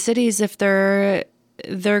up in cities if they're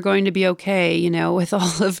going to be okay, with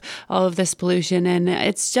all of this pollution, and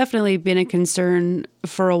it's definitely been a concern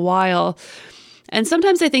for a while. And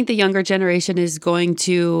sometimes I think the younger generation is going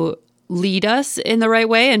to lead us in the right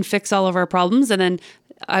way and fix all of our problems, and then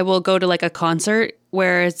I will go to like a concert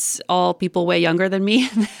where it's all people way younger than me,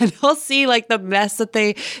 and I'll see like the mess that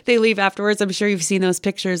they leave afterwards. I'm sure you've seen those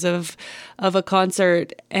pictures of a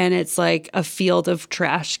concert, and it's like a field of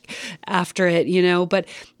trash after it,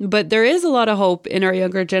 But there is a lot of hope in our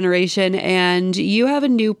younger generation, and you have a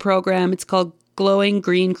new program. It's called Glowing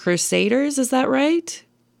Green Crusaders. Is that right?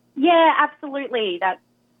 Yeah, absolutely. That's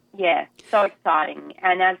so exciting.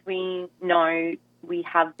 And as we know, we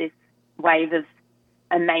have this wave of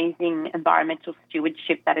amazing environmental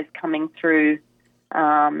stewardship that is coming through,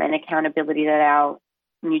 and accountability that our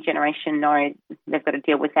new generation know they've got to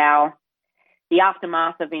deal with the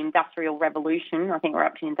aftermath of the Industrial Revolution. I think we're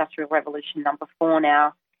up to Industrial Revolution number 4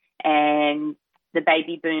 now, and the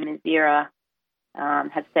baby boomers era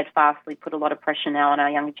has steadfastly put a lot of pressure now on our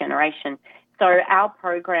younger generation. So our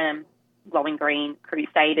program, Glowing Green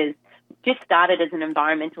Crusaders, just started as an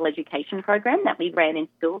environmental education program that we ran in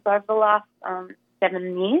schools over the last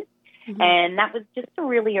 7 years. And that was just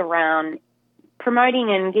really around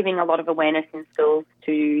promoting and giving a lot of awareness in schools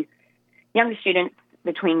to younger students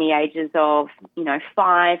between the ages of,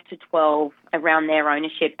 5 to 12 around their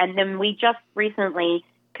ownership. And then we just recently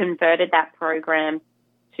converted that program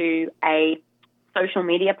to a social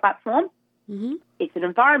media platform. It's an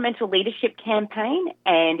environmental leadership campaign,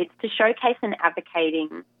 and it's to showcase and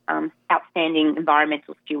advocating outstanding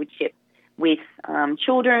environmental stewardship with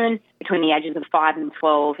children between the ages of 5 and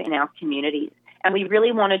 12 in our communities. And we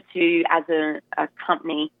really wanted to, as a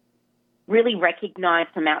company, really recognise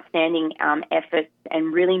some outstanding efforts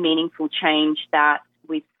and really meaningful change that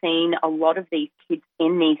we've seen a lot of these kids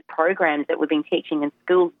in these programs that we've been teaching in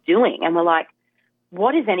schools doing. And we're like,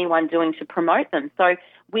 what is anyone doing to promote them? So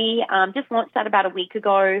we just launched that about a week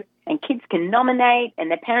ago, and kids can nominate and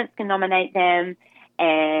their parents can nominate them,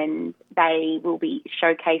 and they will be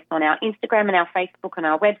showcased on our Instagram and our Facebook and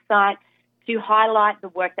our website to highlight the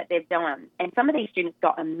work that they've done. And some of these students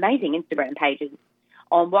got amazing Instagram pages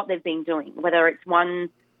on what they've been doing, whether it's one,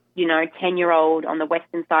 10-year-old on the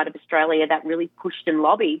western side of Australia that really pushed and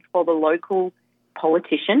lobbied for the local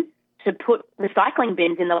politician to put recycling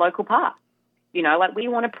bins in the local park. We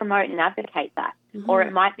want to promote and advocate that. Mm-hmm. Or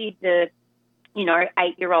it might be the,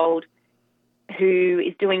 8-year-old who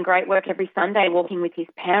is doing great work every Sunday, walking with his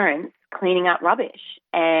parents, cleaning up rubbish.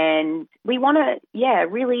 And we want to,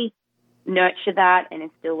 really nurture that and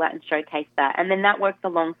instill that and showcase that. And then that works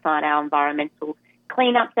alongside our environmental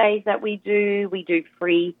cleanup days that we do. We do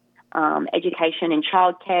free education in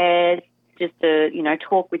childcare, just to,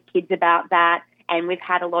 talk with kids about that. And we've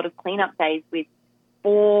had a lot of cleanup days with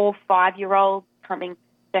 4, 5-year-olds coming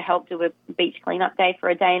to help do a beach cleanup day for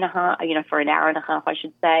a day and a half, for an hour and a half, I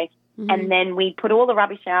should say. Mm-hmm. And then we put all the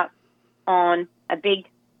rubbish out on a big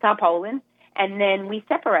tarpaulin, and then we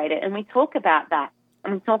separate it and we talk about that.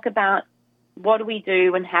 And we talk about what do we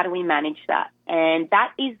do and how do we manage that. And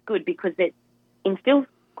that is good because it instills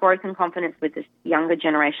growth and confidence with this younger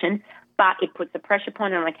generation, but it puts a pressure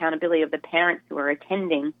point on accountability of the parents who are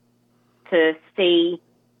attending to see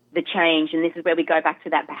the change. And this is where we go back to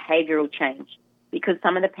that behavioural change, because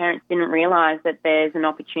some of the parents didn't realise that there's an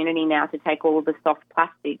opportunity now to take all of the soft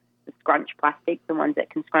plastics, the scrunch plastics, the ones that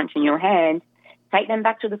can scrunch in your hand, take them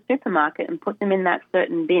back to the supermarket and put them in that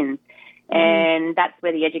certain bin. And that's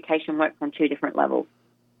where the education works on 2 different levels.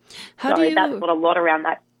 That's what a lot around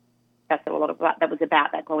that. That's what a lot of that was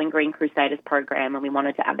about, that Glowing Green Crusaders program, and we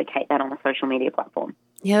wanted to advocate that on a social media platform.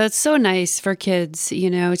 Yeah, that's so nice for kids,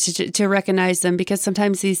 to recognize them, because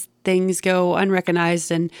sometimes these things go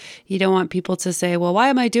unrecognized and you don't want people to say, well, why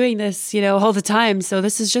am I doing this, all the time? So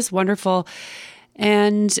this is just wonderful.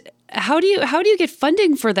 And how do you get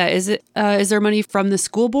funding for that? Is there money from the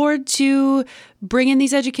school board to bring in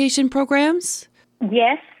these education programs?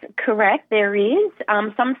 Yes, correct. There is.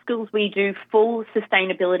 Some schools we do full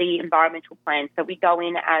sustainability environmental plans. So we go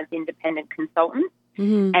in as independent consultants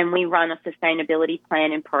and we run a sustainability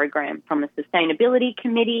plan and program from the sustainability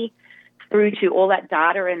committee through to all that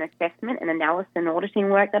data and assessment and analysis and auditing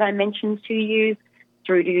work that I mentioned to you,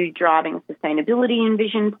 through to driving a sustainability and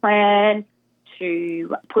vision plan,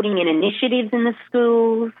 to putting in initiatives in the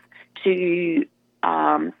schools, to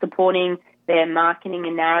supporting their marketing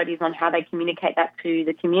and narratives on how they communicate that to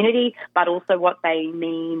the community, but also what they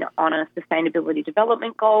mean on a sustainability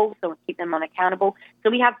development goal, so we keep them on accountable. So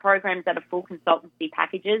we have programs that are full consultancy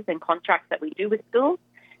packages and contracts that we do with schools.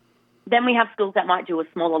 Then we have schools that might do a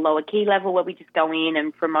smaller, lower key level where we just go in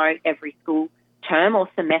and promote every school term or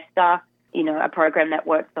semester, a program that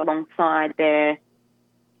works alongside their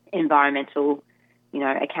environmental,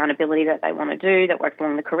 accountability that they want to do, that works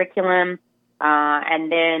along the curriculum.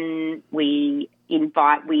 And then we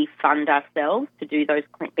fund ourselves to do those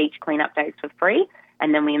beach cleanup days for free.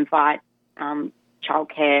 And then we invite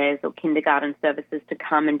childcares or kindergarten services to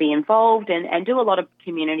come and be involved and do a lot of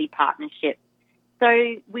community partnerships.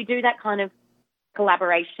 So we do that kind of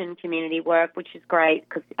collaboration community work, which is great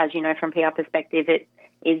because, as you know, from PR perspective, it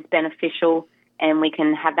is beneficial and we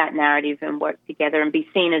can have that narrative and work together and be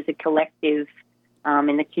seen as a collective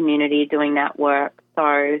in the community doing that work.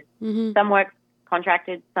 So some work's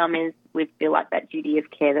contracted, some is we feel like that duty of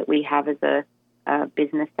care that we have as a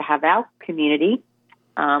business to have our community,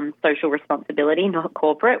 social responsibility, not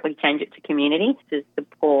corporate. We change it to community to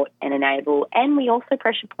support and enable. And we also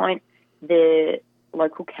pressure point the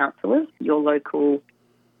local councillors, your local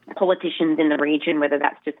politicians in the region, whether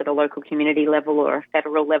that's just at a local community level or a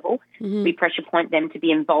federal level. We pressure point them to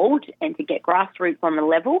be involved and to get grassroots on the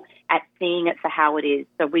level at seeing it for how it is.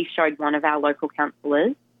 So we showed one of our local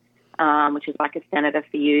councillors, which is like a senator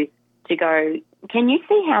for you, to go, can you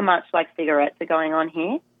see how much cigarettes are going on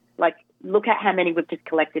here? Look at how many we've just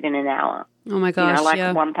collected in an hour. Oh my gosh,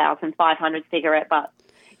 1,500 cigarette butts.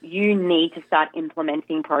 You need to start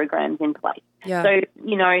implementing programs in place. Yeah. So,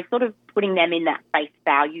 sort of putting them in that face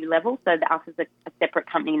value level. So that us as a separate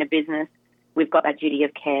company and a business, we've got that duty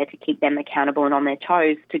of care to keep them accountable and on their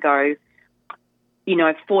toes to go,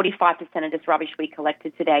 45% of this rubbish we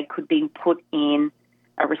collected today could be put in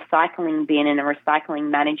a recycling bin, and a recycling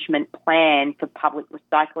management plan for public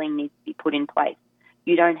recycling needs to be put in place.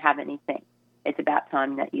 You don't have anything. It's about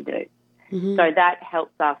time that you do. So that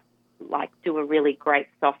helps us do a really great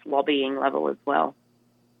soft lobbying level as well.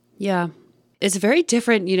 Yeah. It's very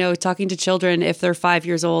different, talking to children if they're 5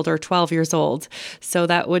 years old or 12 years old. So I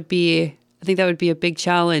think that would be a big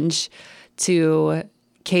challenge to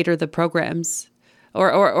cater the programs.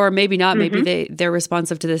 Or maybe not. Maybe they're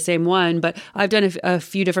responsive to the same one. But I've done a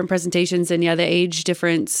few different presentations, and the age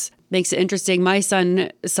difference makes it interesting. My son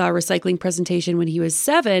saw a recycling presentation when he was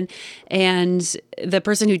 7, and the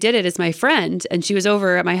person who did it is my friend. And she was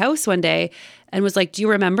over at my house one day and was like, "Do you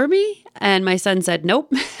remember me?" And my son said,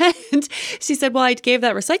 "Nope." And she said, "Well, I gave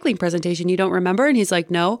that recycling presentation. You don't remember?" And he's like,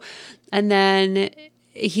 "No." And then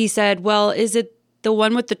he said, "Well, is it the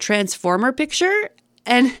one with the transformer picture?"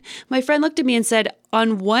 And my friend looked at me and said,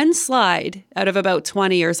 on one slide out of about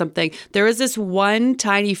 20 or something, there was this one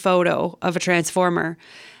tiny photo of a transformer.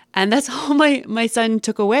 And that's all my son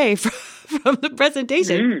took away from the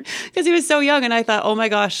presentation because he was so young. And I thought, oh my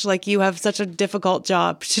gosh, like you have such a difficult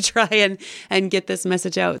job to try and get this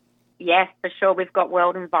message out. Yes, for sure. We've got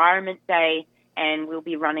World Environment Day, and we'll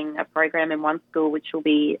be running a program in one school which will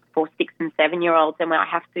be for 6 and 7-year-olds. And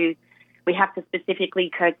we have to specifically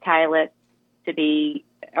curtail it to be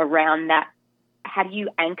around that. How do you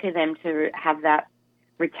anchor them to have that,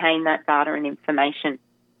 retain that data and information?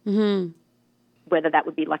 Mm-hmm. Whether that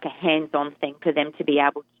would be like a hands-on thing for them to be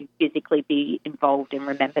able to physically be involved and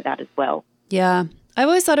remember that as well. Yeah. I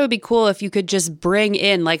always thought it would be cool if you could just bring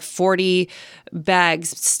in like 40 bags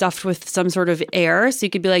stuffed with some sort of air. So you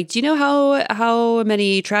could be like, do you know how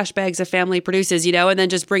many trash bags a family produces, and then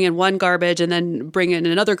just bring in one garbage and then bring in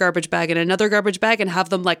another garbage bag and another garbage bag and have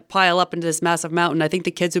them like pile up into this massive mountain. I think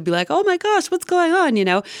the kids would be like, oh my gosh, what's going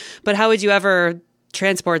on, But how would you ever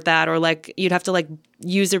transport that? Or like you'd have to like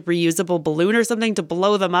use a reusable balloon or something to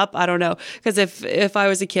blow them up. I don't know. Because if I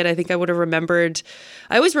was a kid, I think I would have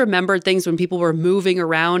I always remembered things when people were moving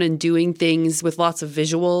around and doing things with lots of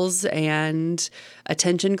visuals and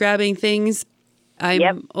attention grabbing things.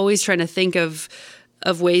 I'm always trying to think of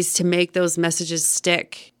ways to make those messages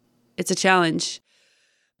stick. It's a challenge.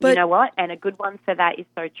 But you know what? And a good one for that is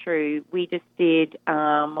so true. We just did,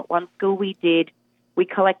 one school we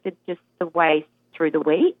collected just the waste through the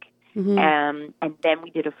week. Mm-hmm. And then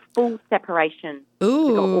we did a full separation.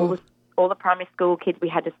 Ooh. All the primary school kids, we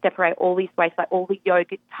had to separate all these waste, like all the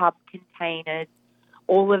yogurt tub containers,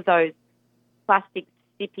 all of those plastic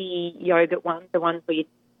sippy yogurt ones, the ones where you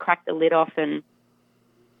crack the lid off and,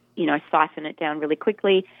 siphon it down really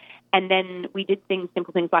quickly. And then we did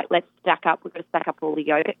simple things like we've got to stack up all the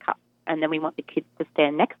yogurt cups, and then we want the kids to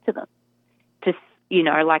stand next to them to,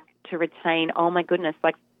 to retain, oh my goodness,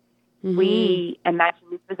 like, mm-hmm. We imagine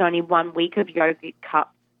this was only 1 week of yogurt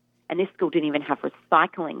cups, and this school didn't even have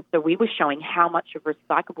recycling. So we were showing how much of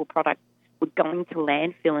recyclable products were going to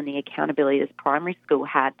landfill and the accountability this primary school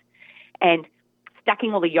had. And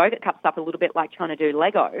stacking all the yogurt cups up a little bit like trying to do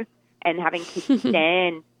Lego and having kids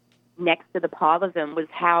stand next to the pile of them was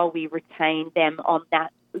how we retained them on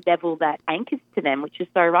that level that anchors to them, which is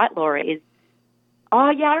so right, Laura, is, oh,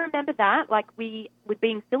 yeah, I remember that. Like we were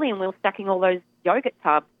being silly and we were stacking all those yogurt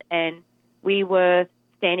tubs, and we were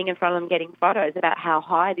standing in front of them getting photos about how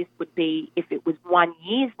high this would be if it was 1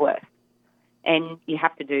 year's worth. And you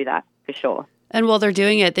have to do that for sure. And while they're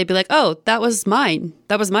doing it, they'd be like, oh, that was mine.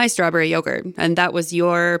 That was my strawberry yogurt. And that was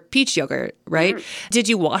your peach yogurt, right? Mm. Did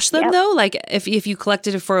you wash them, though? Like, if you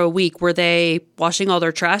collected it for a week, were they washing all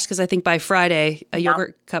their trash? Because I think by Friday, a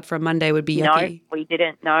yogurt cup from Monday would be yucky. No, we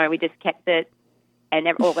didn't. No, we just kept it. And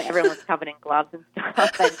everyone was covered in gloves and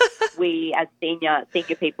stuff. And we, as senior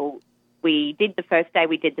people, we did the first day,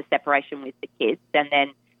 we did the separation with the kids. And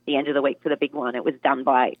then the end of the week for the big one, it was done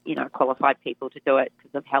by, qualified people to do it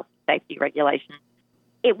because of health safety regulations.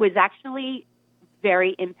 It was actually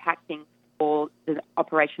very impacting for the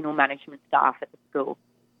operational management staff at the school.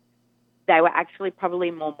 They were actually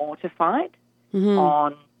probably more mortified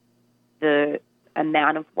on the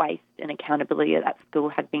amount of waste and accountability that school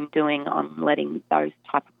had been doing on letting those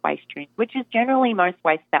type of waste streams, which is generally most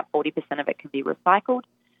waste, about 40% of it can be recycled.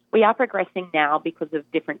 We are progressing now because of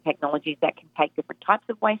different technologies that can take different types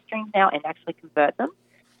of waste streams now and actually convert them.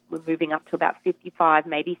 We're moving up to about 55,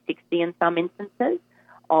 maybe 60 in some instances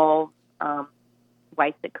of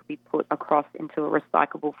waste that could be put across into a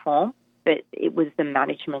recyclable form. But it was the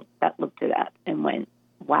management that looked at that and went,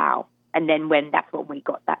 wow. And then that's when we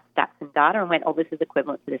got that stats and data and went, oh, this is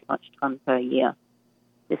equivalent to this much ton per year.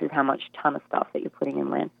 This is how much ton of stuff that you're putting in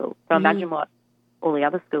landfill. So imagine what all the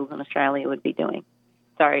other schools in Australia would be doing.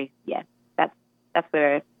 So, yeah, that's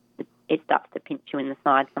where it starts to pinch you in the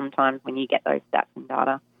side sometimes when you get those stats and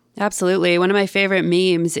data. Absolutely. One of my favorite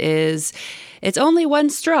memes is, it's only one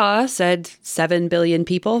straw, said 7 billion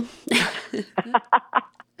people.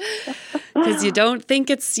 because you don't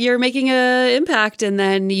think you're making an impact, and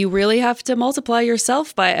then you really have to multiply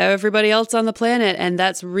yourself by everybody else on the planet, and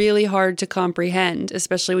that's really hard to comprehend,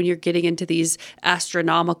 especially when you're getting into these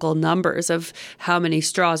astronomical numbers of how many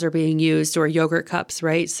straws are being used or yogurt cups,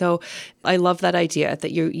 right? So I love that idea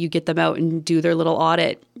that you get them out and do their little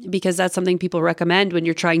audit, because that's something people recommend when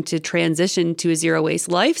you're trying to transition to a zero waste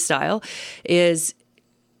lifestyle is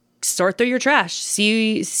sort through your trash,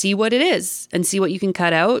 see what it is and see what you can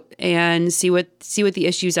cut out and see what the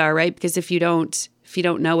issues are, right? Because if you don't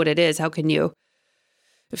know what it is, how can you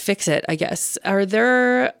fix it, I guess? Are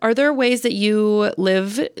there ways that you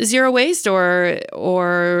live zero waste or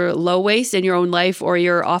low waste in your own life or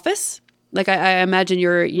your office? Like I imagine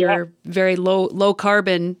you're very low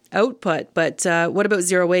carbon output, but what about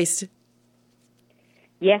zero waste?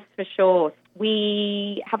 Yes, for sure.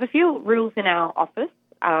 We have a few rules in our office,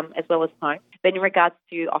 as well as home. But in regards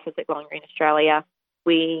to office at Queensland Renewable Fuels Australia,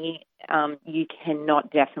 you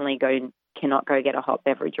cannot go get a hot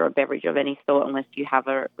beverage or a beverage of any sort unless you have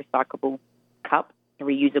a recyclable cup, a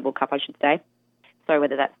reusable cup, I should say. So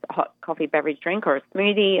whether that's a hot coffee beverage drink or a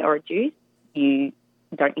smoothie or a juice, you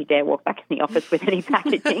dare walk back in the office with any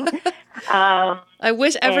packaging. I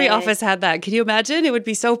wish every office had that. Can you imagine? It would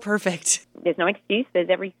be so perfect. There's no excuse. There's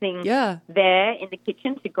everything there in the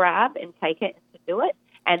kitchen to grab and take it and to do it.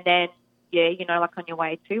 And then, like on your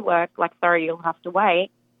way to work, you'll have to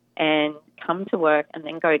wait and come to work and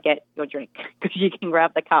then go get your drink because you can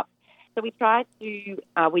grab the cup. So we try to,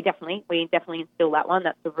 we definitely instill that one.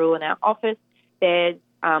 That's the rule in our office. There's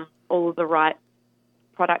all of the right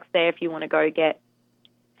products there if you want to go get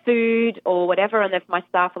food or whatever. And if my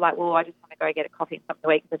staff are like, well, I just want to go get a coffee and something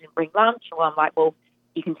to eat because I didn't bring lunch. Well, I'm like, well,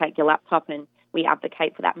 you can take your laptop, and we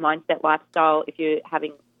advocate for that mindset lifestyle. If you're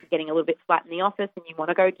getting a little bit flat in the office and you want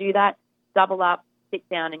to go do that, double up, sit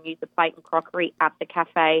down and use the plate and crockery at the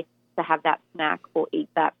cafe to have that snack or eat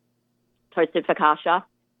that toasted focaccia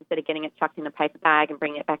instead of getting it chucked in a paper bag and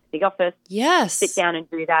bringing it back to the office. Yes. Sit down and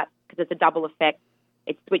do that because it's a double effect.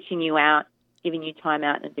 It's switching you out, giving you time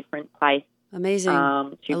out in a different place. Amazing.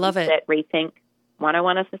 I love it. Rethink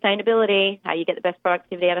 101 of sustainability. How you get the best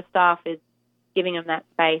productivity out of staff is giving them that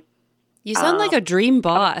space. You sound like a dream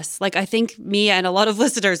boss. Like I think me and a lot of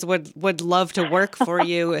listeners would love to work for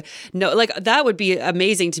you. No, like that would be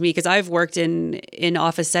amazing to me because I've worked in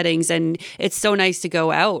office settings and it's so nice to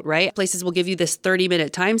go out, right? Places will give you this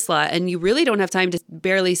 30-minute time slot and you really don't have time to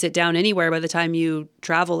barely sit down anywhere by the time you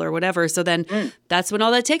travel or whatever. So then that's when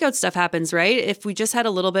all that takeout stuff happens, right? If we just had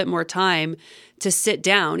a little bit more time to sit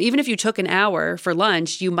down, even if you took an hour for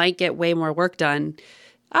lunch, you might get way more work done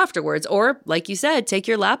afterwards. Or like you said, take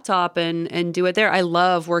your laptop and do it there. I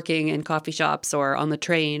love working in coffee shops or on the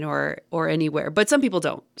train or anywhere, but some people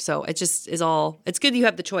don't. So it just is it's good you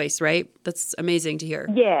have the choice, right? That's amazing to hear.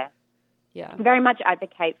 Yeah. Very much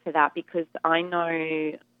advocate for that because I know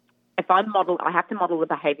if I have to model the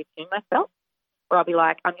behaviour to myself where I'll be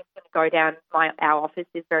like, I'm just going to go down. Our office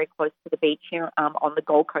is very close to the beach here on the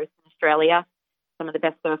Gold Coast in Australia, some of the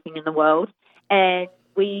best surfing in the world. And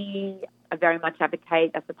we I very much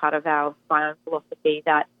advocate as a part of my own philosophy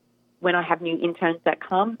that when I have new interns that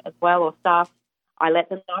come as well or staff, I let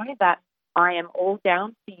them know that I am all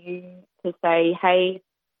down for you to say, hey,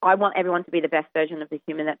 I want everyone to be the best version of the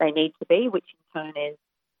human that they need to be, which in turn is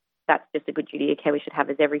that's just a good duty of care we should have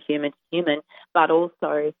as every human to human, but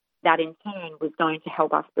also that in turn was going to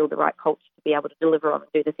help us build the right culture to be able to deliver on and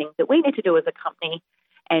do the things that we need to do as a company.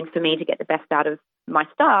 And for me to get the best out of my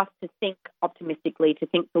staff, to think optimistically, to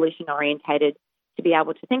think solution-orientated, to be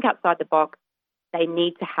able to think outside the box, they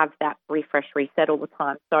need to have that refresh, reset all the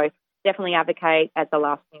time. So definitely advocate as the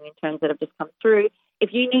last new interns that have just come through.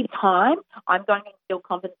 If you need time, I'm going to instill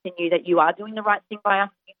confidence in you that you are doing the right thing by us.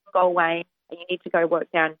 You can go away and you need to go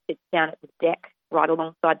sit down at the deck right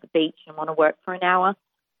alongside the beach and want to work for an hour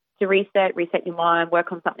to reset your mind,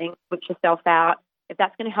 work on something, switch yourself out. If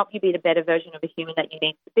that's going to help you be the better version of a human that you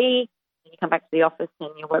need to be, and you come back to the office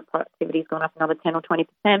and your work productivity's gone up another 10 or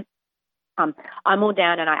 20%, I'm all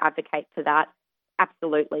down and I advocate for that,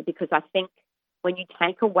 absolutely, because I think when you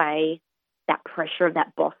take away that pressure of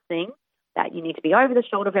that boss thing, that you need to be over the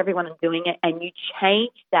shoulder of everyone and doing it, and you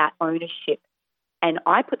change that ownership, and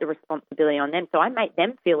I put the responsibility on them, so I make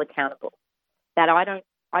them feel accountable, that I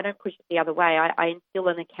don't push it the other way. I instill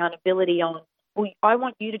an accountability on, well, I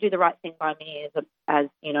want you to do the right thing by me as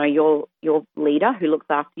you know, your leader who looks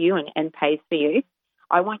after you and pays for you.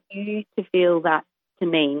 I want you to feel that to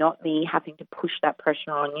me, not me having to push that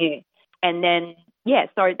pressure on you. And then,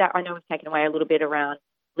 so that I know we've taken away a little bit around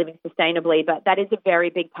living sustainably, but that is a very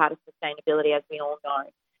big part of sustainability, as we all know.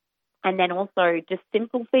 And then also just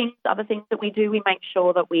simple things, other things that we do, we make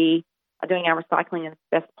sure that we are doing our recycling as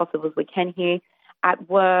best possible as we can here. At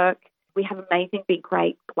work, we have amazing big,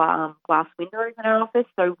 great glass windows in our office,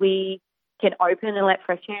 so we can open and let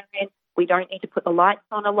fresh air in. We don't need to put the lights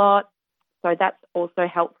on a lot, so that's also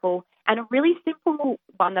helpful. And a really simple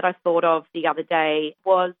one that I thought of the other day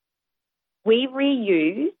was we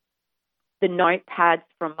reuse the notepads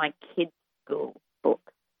from my kids' school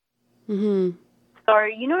books. Mm-hmm.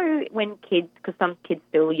 So, when kids, because some kids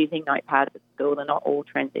still are using notepads at school, they're not all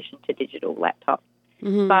transitioned to digital laptops.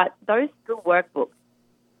 Mm-hmm. But those school workbooks,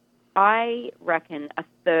 I reckon a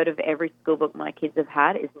third of every school book my kids have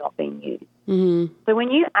had is not being used. Mm-hmm. So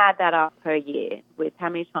when you add that up per year with how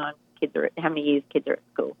many years kids are at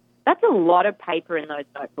school, that's a lot of paper in those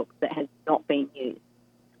notebooks that has not been used.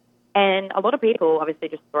 And a lot of people obviously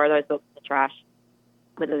just throw those books in the trash,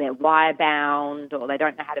 whether they're wire bound or they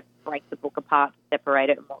don't know how to break the book apart to separate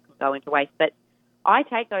it and what can go into waste. But I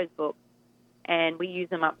take those books and we use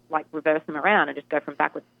them up, like reverse them around and just go from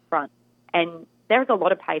backwards to front. And there's a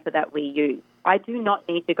lot of paper that we use. I do not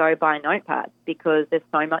need to go buy notepads because there's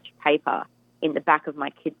so much paper in the back of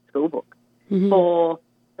my kids' school book for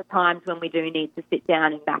the times when we do need to sit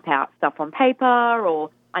down and map out stuff on paper, or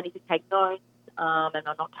I need to take notes and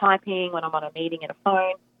I'm not typing when I'm on a meeting and a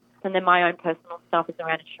phone. And then my own personal stuff is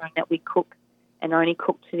around ensuring that we cook and only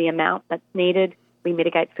cook to the amount that's needed. We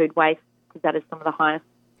mitigate food waste because that is some of the highest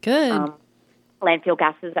landfill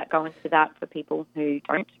gases that go into that for people who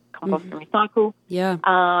don't compost and recycle. Yeah.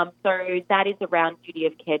 So that is around duty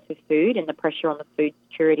of care to food and the pressure on the food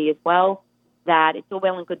security as well, that it's all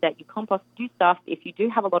well and good that you compost, do stuff if you do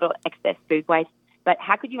have a lot of excess food waste, but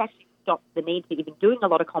how could you actually stop the need for even doing a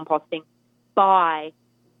lot of composting by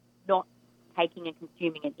not taking and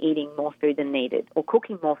consuming and eating more food than needed or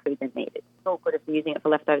cooking more food than needed? It's all good if you're using it for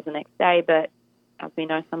leftovers the next day, but as we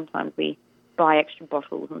know, sometimes we buy extra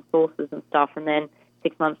bottles and sauces and stuff, and then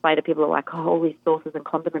 6 months later people are like, oh, all these sauces and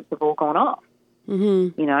condiments have all gone off.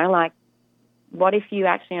 Like, what if you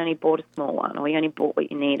actually only bought a small one or you only bought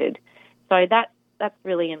what you needed? So that's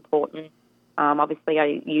really important. Obviously,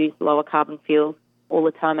 I use lower carbon fuels all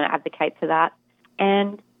the time and I advocate for that.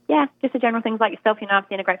 And, yeah, just the general things like yourself. I've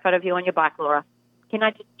seen a great photo of you on your bike, Laura. Can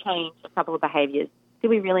I just change a couple of behaviours? Do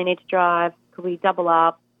we really need to drive? Could we double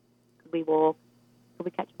up? Could we walk? Could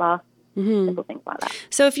we catch a bus? Simple things like that.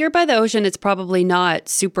 So if you're by the ocean, it's probably not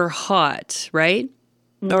super hot, right?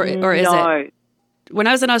 Or is it? When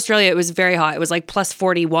I was in Australia, it was very hot. It was like plus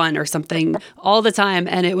 41 or something all the time.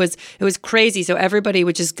 And it was crazy. So everybody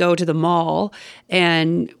would just go to the mall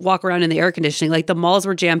and walk around in the air conditioning. Like the malls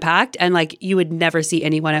were jam packed and like you would never see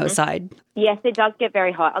anyone outside. Yes, it does get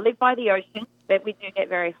very hot. I live by the ocean, but we do get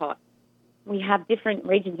very hot. We have different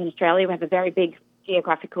regions in Australia. We have a very big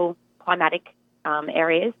geographical, climatic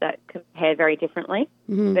areas that compare very differently.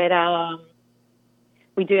 But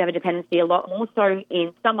we do have a dependency a lot more so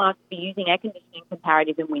in summer to be using air conditioning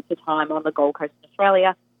comparative in winter time on the Gold Coast in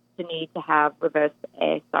Australia to need to have reverse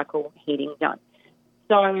air cycle heating done.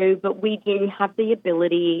 So, but we do have the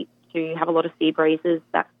ability to have a lot of sea breezes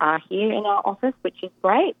that are here in our office, which is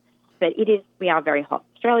great. But we are very hot.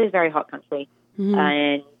 Australia is a very hot country.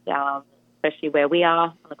 And especially where we are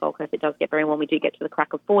on the Gold Coast, it does get very warm. We do get to the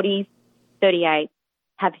crack of 40s, 38,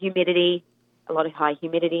 have humidity, a lot of high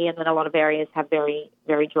humidity, and then a lot of areas have very,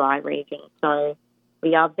 very dry regions. So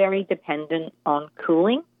we are very dependent on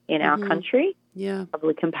cooling in our country. Yeah,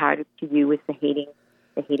 probably comparative to you with the heating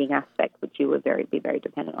aspect, which you would be very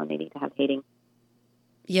dependent on needing to have heating.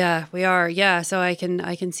 Yeah, we are. Yeah, so I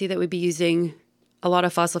can see that we'd be using a lot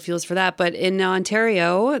of fossil fuels for that. But in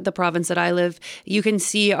Ontario, the province that I live, you can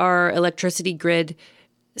see our electricity grid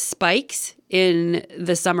spikes in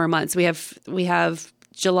the summer months. We have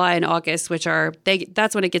July and August, which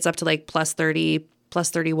that's when it gets up to like plus 30,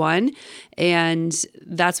 plus 31. And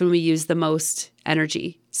that's when we use the most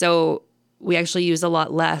energy. So we actually use a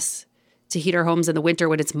lot less to heat our homes in the winter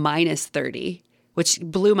when it's minus 30, which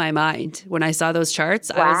blew my mind when I saw those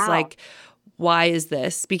charts. Wow. I was like, why is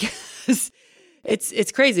this? Because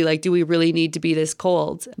it's crazy. Like, do we really need to be this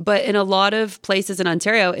cold? But in a lot of places in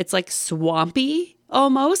Ontario, it's like swampy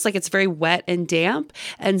almost, like it's very wet and damp.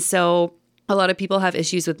 And so a lot of people have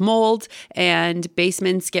issues with mold, and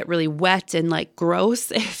basements get really wet and like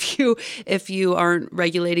gross if you aren't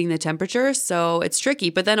regulating the temperature. So it's tricky.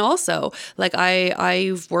 But then also, like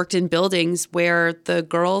I've worked in buildings where the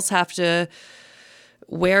girls have to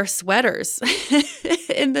wear sweaters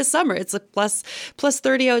in the summer. It's like plus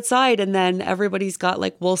 30 outside, and then everybody's got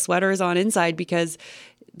like wool sweaters on inside because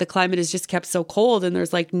the climate is just kept so cold and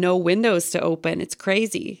there's like no windows to open. It's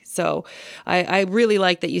crazy. So I really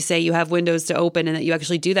like that you say you have windows to open and that you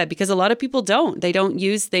actually do that, because a lot of people don't. They don't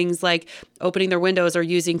use things like opening their windows or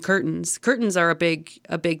using curtains. Curtains are a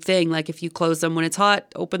big thing. Like if you close them when it's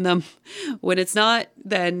hot, open them when it's not,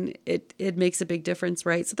 then it makes a big difference,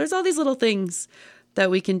 right? So there's all these little things that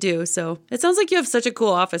we can do. So it sounds like you have such a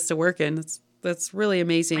cool office to work in. That's really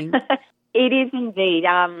amazing. It is indeed.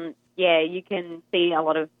 You can see a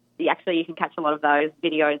lot of, actually you can catch a lot of those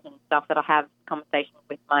videos and stuff that I have conversations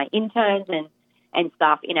with my interns and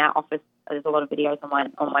staff in our office. There's a lot of videos on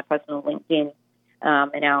my personal LinkedIn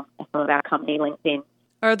and some of our company LinkedIn.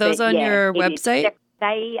 Are those on your website?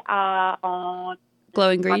 They are on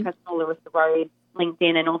Glowing Green, my personal Larissa Rose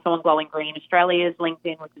LinkedIn, and also on Glowing Green Australia's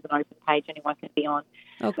LinkedIn, which is an open page anyone can be on.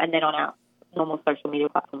 Okay. And then on our normal social media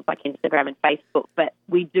platforms like Instagram and Facebook. But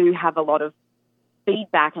we do have a lot of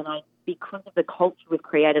feedback, and because of the culture we've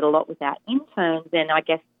created a lot with our interns, and I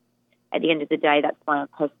guess at the end of the day that's my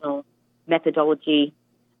personal methodology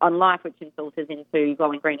on life, which filters into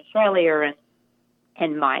Glowing Green Australia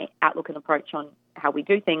and my outlook and approach on how we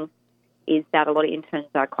do things, is that a lot of interns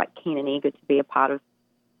are quite keen and eager to be a part of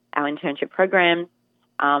our internship programs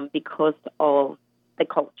because of the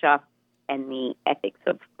culture and the ethics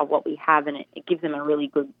of what we have, and it gives them a really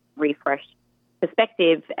good refreshed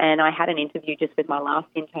perspective. And I had an interview just with my last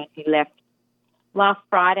intern who left last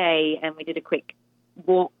Friday, and we did a quick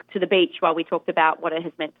walk to the beach while we talked about what it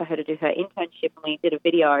has meant for her to do her internship, and we did a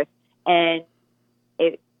video. And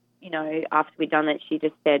after we'd done that, she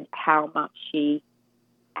just said how much she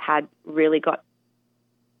had really got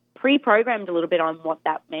pre-programmed a little bit on what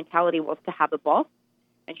that mentality was to have a boss.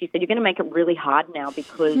 And she said, you're going to make it really hard now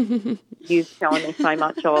because you've shown me so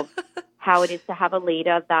much of how it is to have a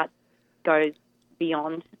leader that goes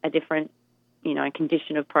beyond a different,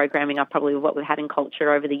 condition of programming of probably what we've had in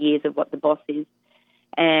culture over the years of what the boss is.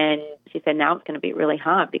 And she said, now it's going to be really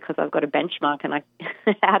hard because I've got a benchmark, and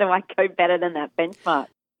how do I go better than that benchmark?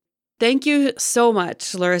 Thank you so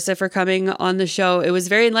much, Larissa, for coming on the show. It was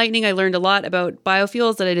very enlightening. I learned a lot about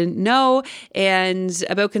biofuels that I didn't know, and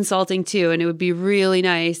about consulting too. And it would be really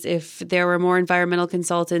nice if there were more environmental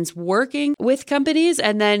consultants working with companies.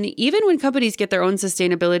 And then even when companies get their own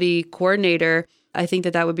sustainability coordinator, I think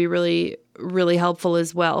that would be really, really helpful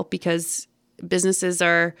as well, because businesses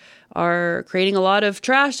are creating a lot of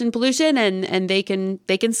trash and pollution, and they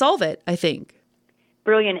can solve it, I think.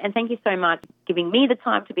 Brilliant. And thank you so much for giving me the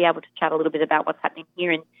time to be able to chat a little bit about what's happening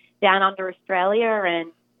here in Down Under Australia.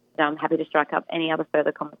 And I'm happy to strike up any other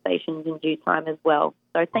further conversations in due time as well.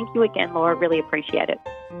 So thank you again, Laura. Really appreciate it.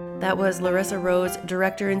 That was Larissa Rose,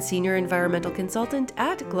 Director and Senior Environmental Consultant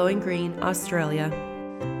at Glowing Green, Australia.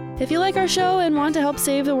 If you like our show and want to help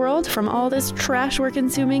save the world from all this trash we're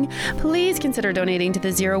consuming, please consider donating to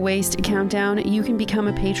the Zero Waste Countdown. You can become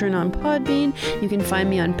a patron on Podbean, you can find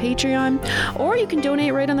me on Patreon, or you can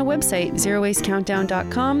donate right on the website,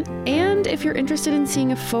 zerowastecountdown.com. And if you're interested in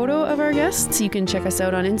seeing a photo of our guests, you can check us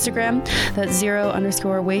out on Instagram. That's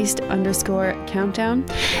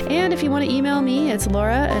 _waste_countdown. And if you want to email me, it's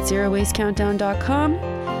laura@zerowastecountdown.com.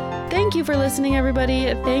 Thank you for listening, everybody.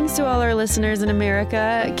 Thanks to all our listeners in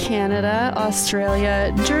America, Canada,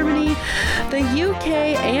 Australia, Germany, the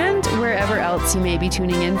UK, and wherever else you may be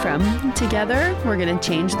tuning in from. Together, we're going to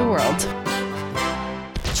change the world.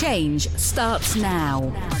 Change starts now.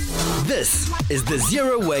 This is the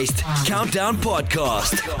Zero Waste Countdown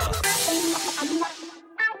Podcast.